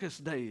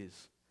darkest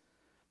days.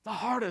 The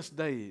hardest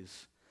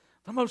days.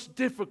 The most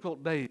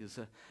difficult days.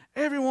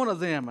 Every one of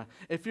them.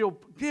 If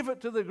you'll give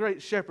it to the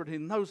great shepherd, he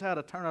knows how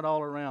to turn it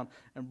all around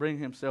and bring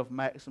himself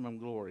maximum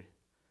glory.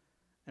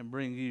 And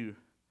bring you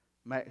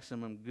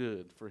maximum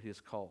good for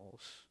his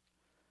cause.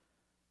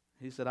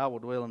 He said, I will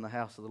dwell in the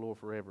house of the Lord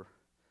forever.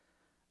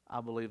 I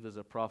believe there's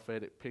a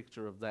prophetic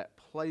picture of that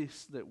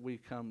place that we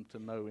come to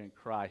know in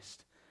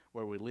Christ,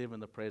 where we live in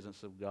the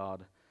presence of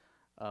God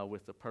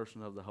with the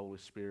person of the Holy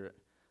Spirit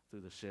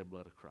through the shed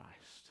blood of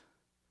Christ.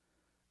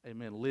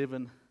 Amen.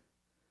 Living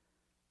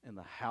in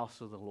the house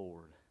of the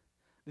Lord.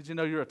 Did you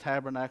know you're a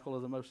tabernacle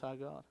of the Most High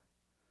God?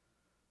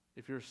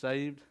 If you're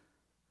saved,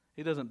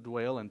 he doesn't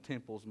dwell in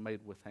temples made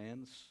with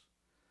hands.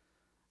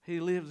 He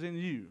lives in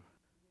you.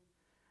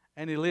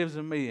 And he lives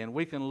in me. And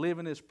we can live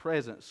in his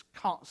presence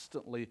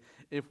constantly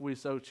if we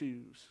so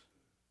choose.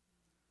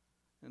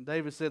 And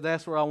David said,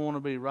 that's where I want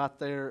to be, right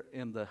there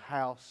in the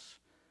house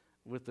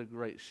with the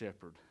great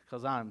shepherd.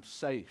 Because I'm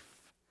safe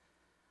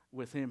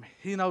with him.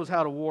 He knows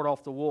how to ward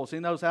off the wolves. He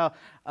knows how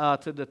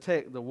to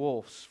detect the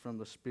wolves from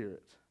the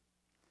Spirit.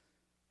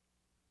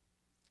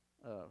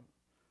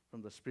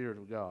 From the Spirit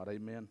of God.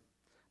 Amen.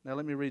 Now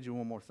let me read you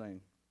one more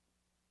thing.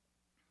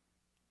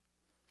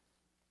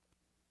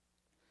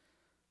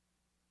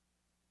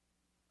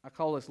 I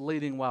call this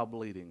leading while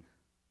bleeding.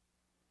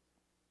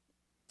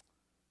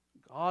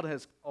 God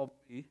has called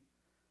me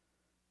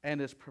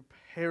and is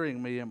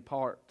preparing me in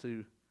part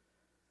to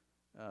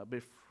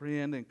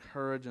befriend,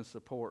 encourage, and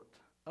support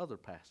other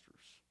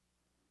pastors.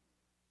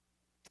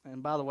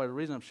 And by the way, the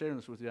reason I'm sharing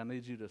this with you, I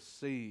need you to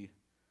see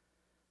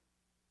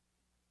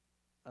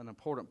an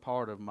important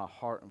part of my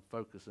heart and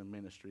focus in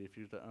ministry if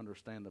you're to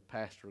understand the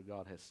pastor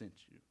God has sent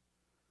you.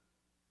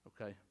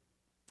 Okay?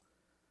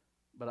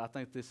 But I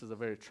think this is a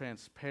very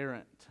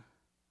transparent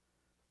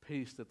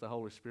piece that the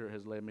Holy Spirit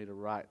has led me to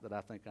write that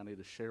I think I need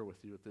to share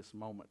with you at this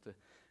moment to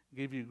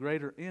give you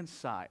greater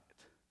insight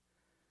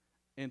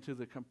into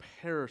the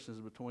comparisons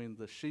between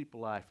the sheep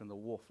life and the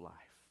wolf life.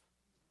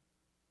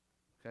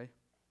 Okay?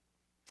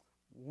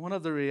 One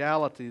of the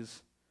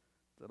realities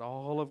that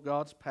all of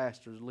God's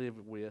pastors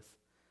live with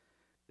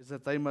is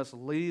that they must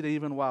lead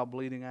even while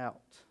bleeding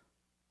out.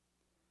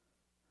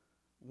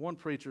 One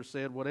preacher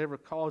said, whatever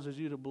causes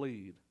you to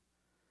bleed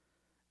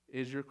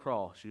is your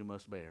cross you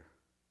must bear.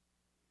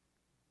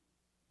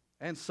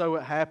 And so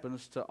it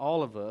happens to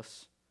all of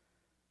us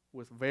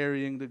with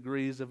varying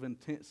degrees of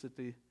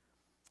intensity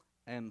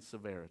and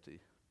severity.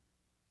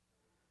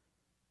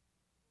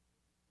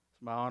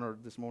 It's my honor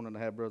this morning to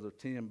have Brother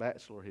Tim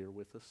Batchelor here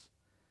with us,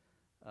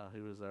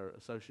 who is our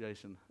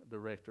association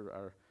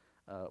director.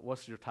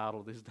 What's your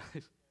title these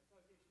days?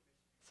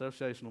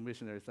 Associational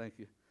missionary, thank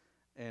you.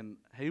 And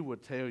he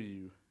would tell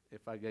you,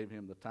 if I gave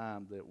him the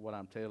time, that what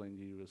I'm telling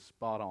you is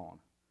spot on.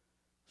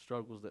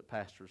 Struggles that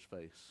pastors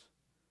face.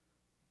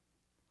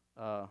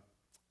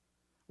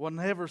 What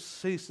never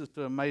ceases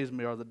to amaze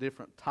me are the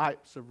different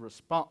types of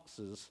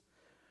responses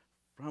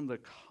from the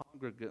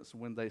congregants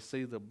when they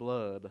see the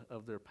blood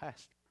of their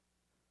pastor.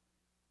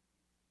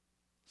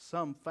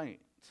 Some faint.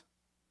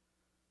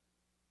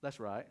 That's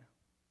right.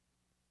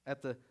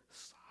 At the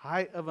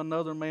sight of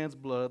another man's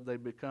blood, they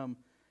become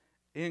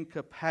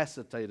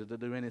incapacitated to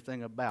do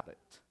anything about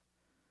it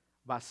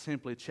by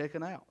simply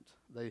checking out.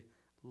 They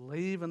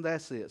leave and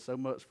that's it. So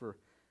much for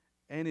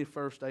any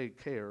first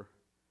aid care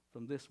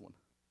from this one.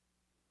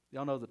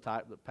 Y'all know the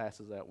type that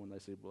passes out when they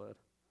see blood.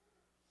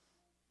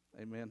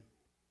 Amen.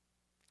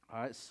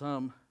 All right,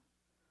 some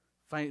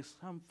faint,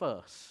 some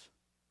fuss.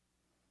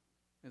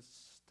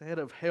 Instead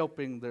of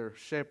helping their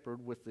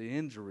shepherd with the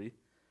injury,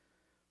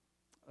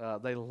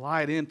 they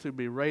light into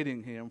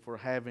berating him for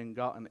having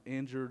gotten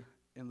injured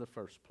in the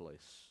first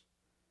place.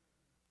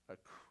 A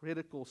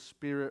critical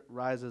spirit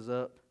rises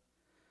up,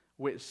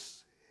 which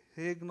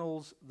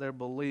signals their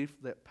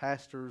belief that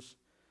pastors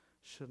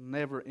should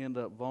never end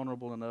up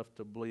vulnerable enough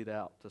to bleed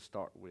out to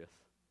start with.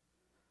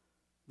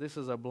 This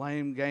is a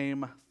blame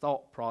game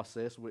thought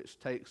process which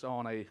takes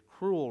on a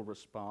cruel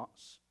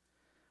response,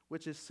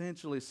 which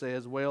essentially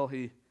says, well,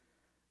 he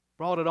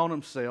brought it on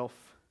himself.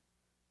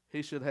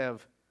 He should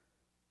have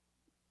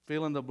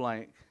fill in the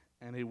blank,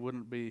 and he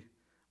wouldn't be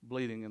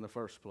bleeding in the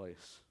first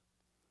place.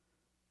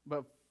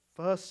 But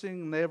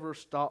fussing never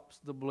stops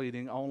the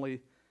bleeding,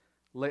 only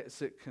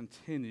lets it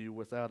continue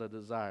without a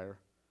desire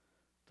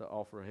to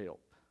offer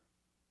help.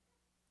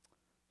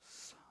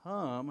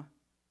 Some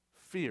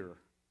fear.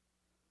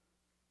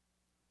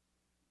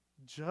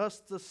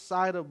 Just the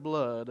sight of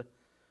blood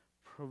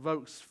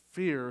provokes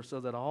fear, so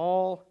that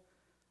all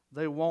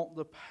they want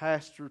the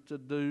pastor to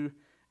do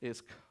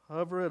is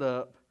cover it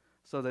up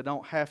so they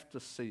don't have to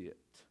see it.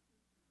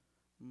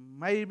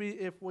 Maybe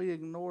if we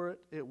ignore it,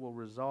 it will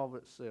resolve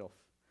itself.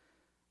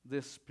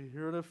 This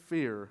spirit of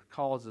fear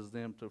causes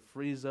them to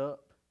freeze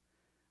up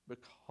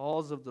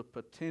because of the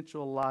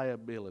potential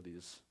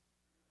liabilities.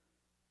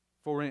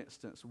 For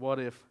instance, what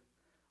if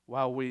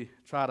while we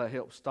try to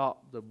help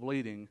stop the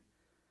bleeding,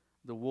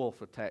 the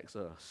wolf attacks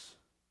us?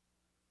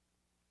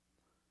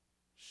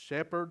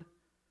 Shepherd,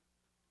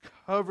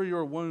 cover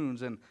your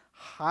wounds and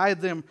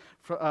hide them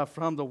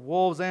from the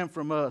wolves and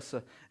from us,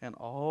 and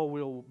all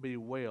will be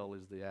well,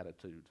 is the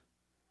attitude.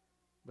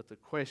 But the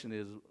question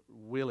is,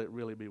 will it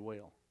really be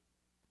well?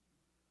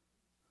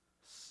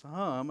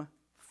 Some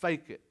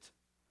fake it.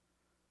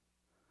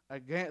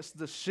 Amongst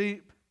the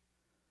sheep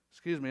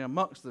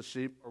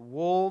are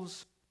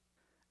wolves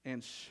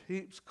in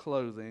sheep's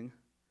clothing,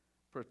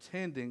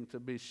 pretending to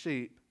be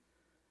sheep,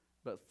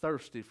 but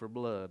thirsty for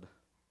blood.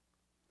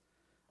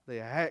 They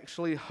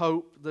actually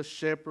hope the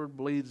shepherd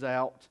bleeds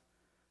out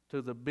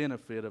to the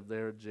benefit of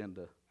their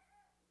agenda.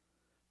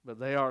 But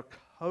they are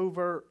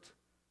covert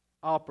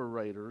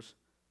operators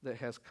that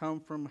has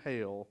come from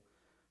hell,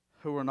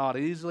 who are not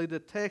easily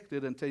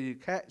detected until you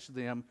catch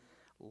them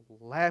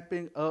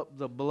lapping up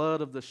the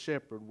blood of the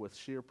shepherd with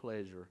sheer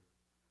pleasure.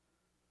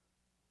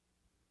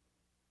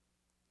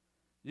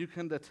 You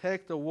can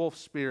detect a wolf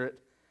spirit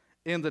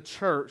in the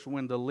church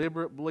when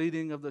deliberate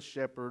bleeding of the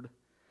shepherd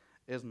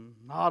is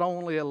not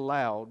only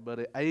allowed,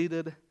 but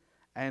aided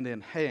and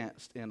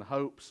enhanced in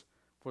hopes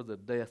for the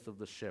death of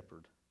the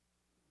shepherd.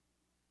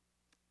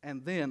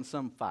 And then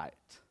some fight.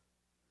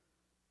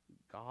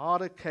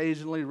 God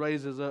occasionally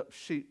raises up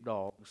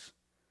sheepdogs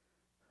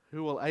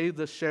who will aid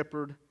the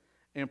shepherd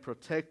in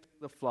protecting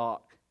the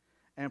flock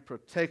and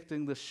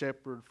protecting the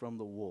shepherd from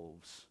the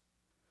wolves.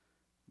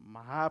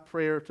 My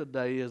prayer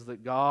today is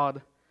that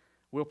God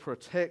will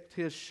protect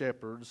his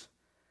shepherds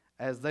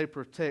as they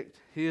protect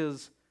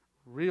his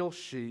real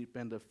sheep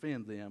and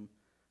defend them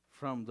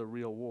from the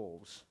real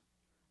wolves.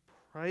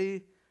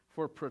 Pray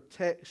for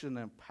protection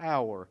and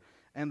power,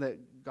 and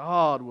that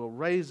God will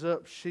raise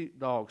up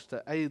sheepdogs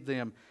to aid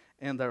them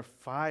in their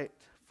fight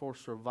for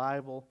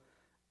survival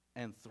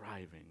and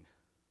thriving.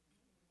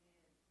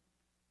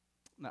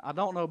 Now, I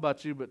don't know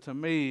about you, but to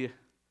me,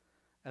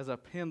 as I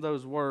pen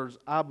those words,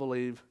 I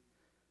believe,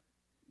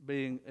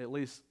 being at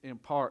least in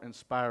part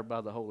inspired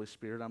by the Holy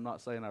Spirit. I'm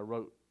not saying I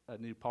wrote a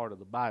new part of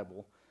the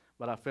Bible,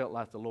 but I felt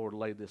like the Lord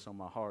laid this on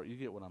my heart. You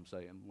get what I'm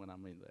saying when I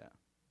mean that.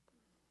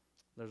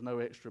 There's no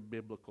extra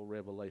biblical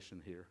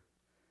revelation here,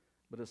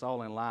 but it's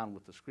all in line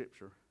with the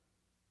Scripture.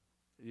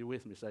 Are you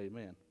with me? Say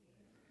amen.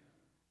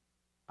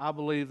 I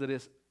believe that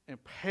it's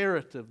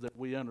imperative that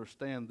we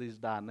understand these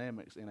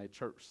dynamics in a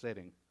church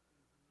setting.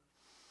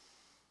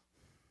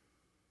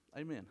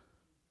 Amen.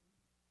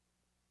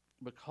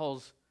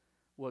 Because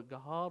what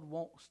God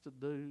wants to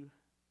do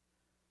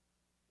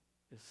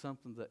is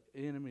something the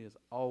enemy is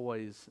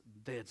always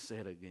dead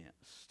set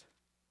against.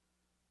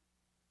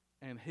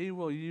 And he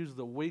will use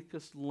the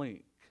weakest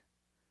link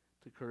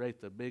to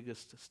create the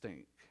biggest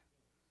stink.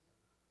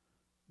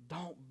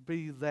 Don't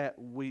be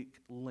that weak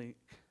link.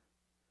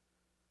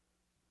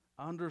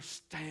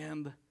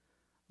 Understand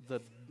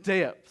the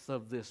depth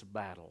of this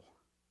battle.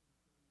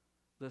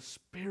 The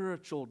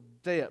spiritual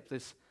depth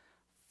is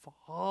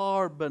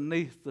far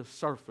beneath the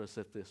surface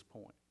at this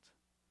point.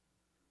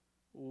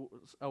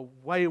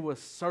 Away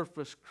with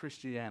surface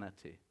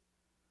Christianity.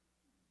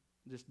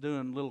 Just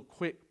doing little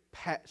quick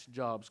patch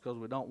jobs because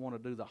we don't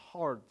want to do the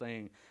hard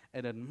thing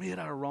and admit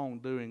our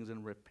wrongdoings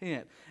and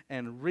repent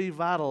and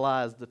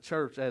revitalize the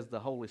church as the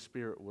Holy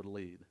Spirit would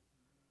lead.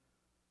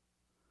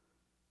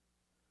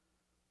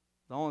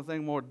 The only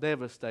thing more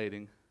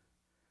devastating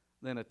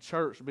than a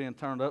church being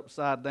turned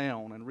upside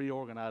down and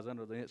reorganized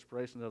under the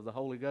inspiration of the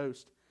Holy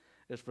Ghost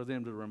is for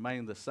them to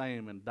remain the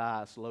same and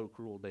die a slow,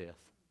 cruel death.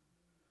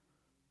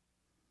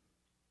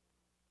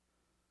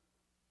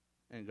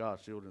 And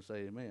God's children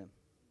say amen.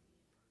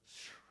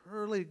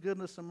 Surely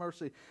goodness and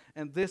mercy.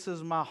 And this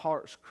is my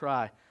heart's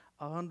cry.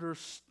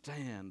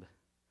 Understand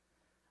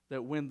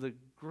that when the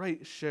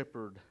great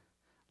shepherd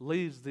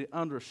leads the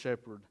under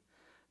shepherd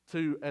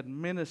to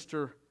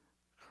administer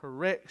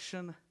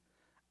correction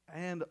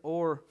and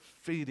or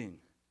feeding,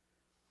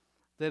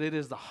 that it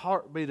is the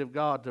heartbeat of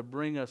God to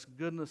bring us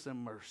goodness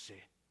and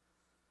mercy.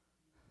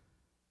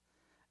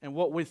 And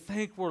what we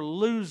think we're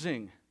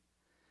losing,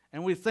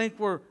 and we think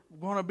we're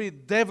going to be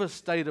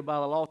devastated by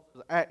the loss,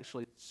 is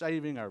actually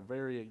saving our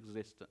very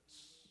existence.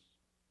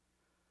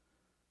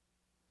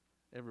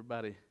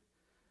 Everybody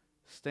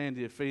stand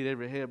to your feet,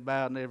 every head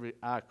bowed and every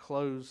eye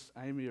closed.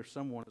 Amy or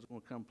someone is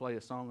going to come play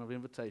a song of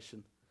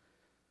invitation.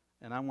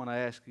 And I'm going to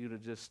ask you to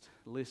just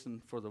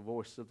listen for the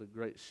voice of the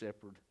great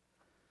shepherd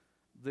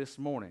this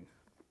morning.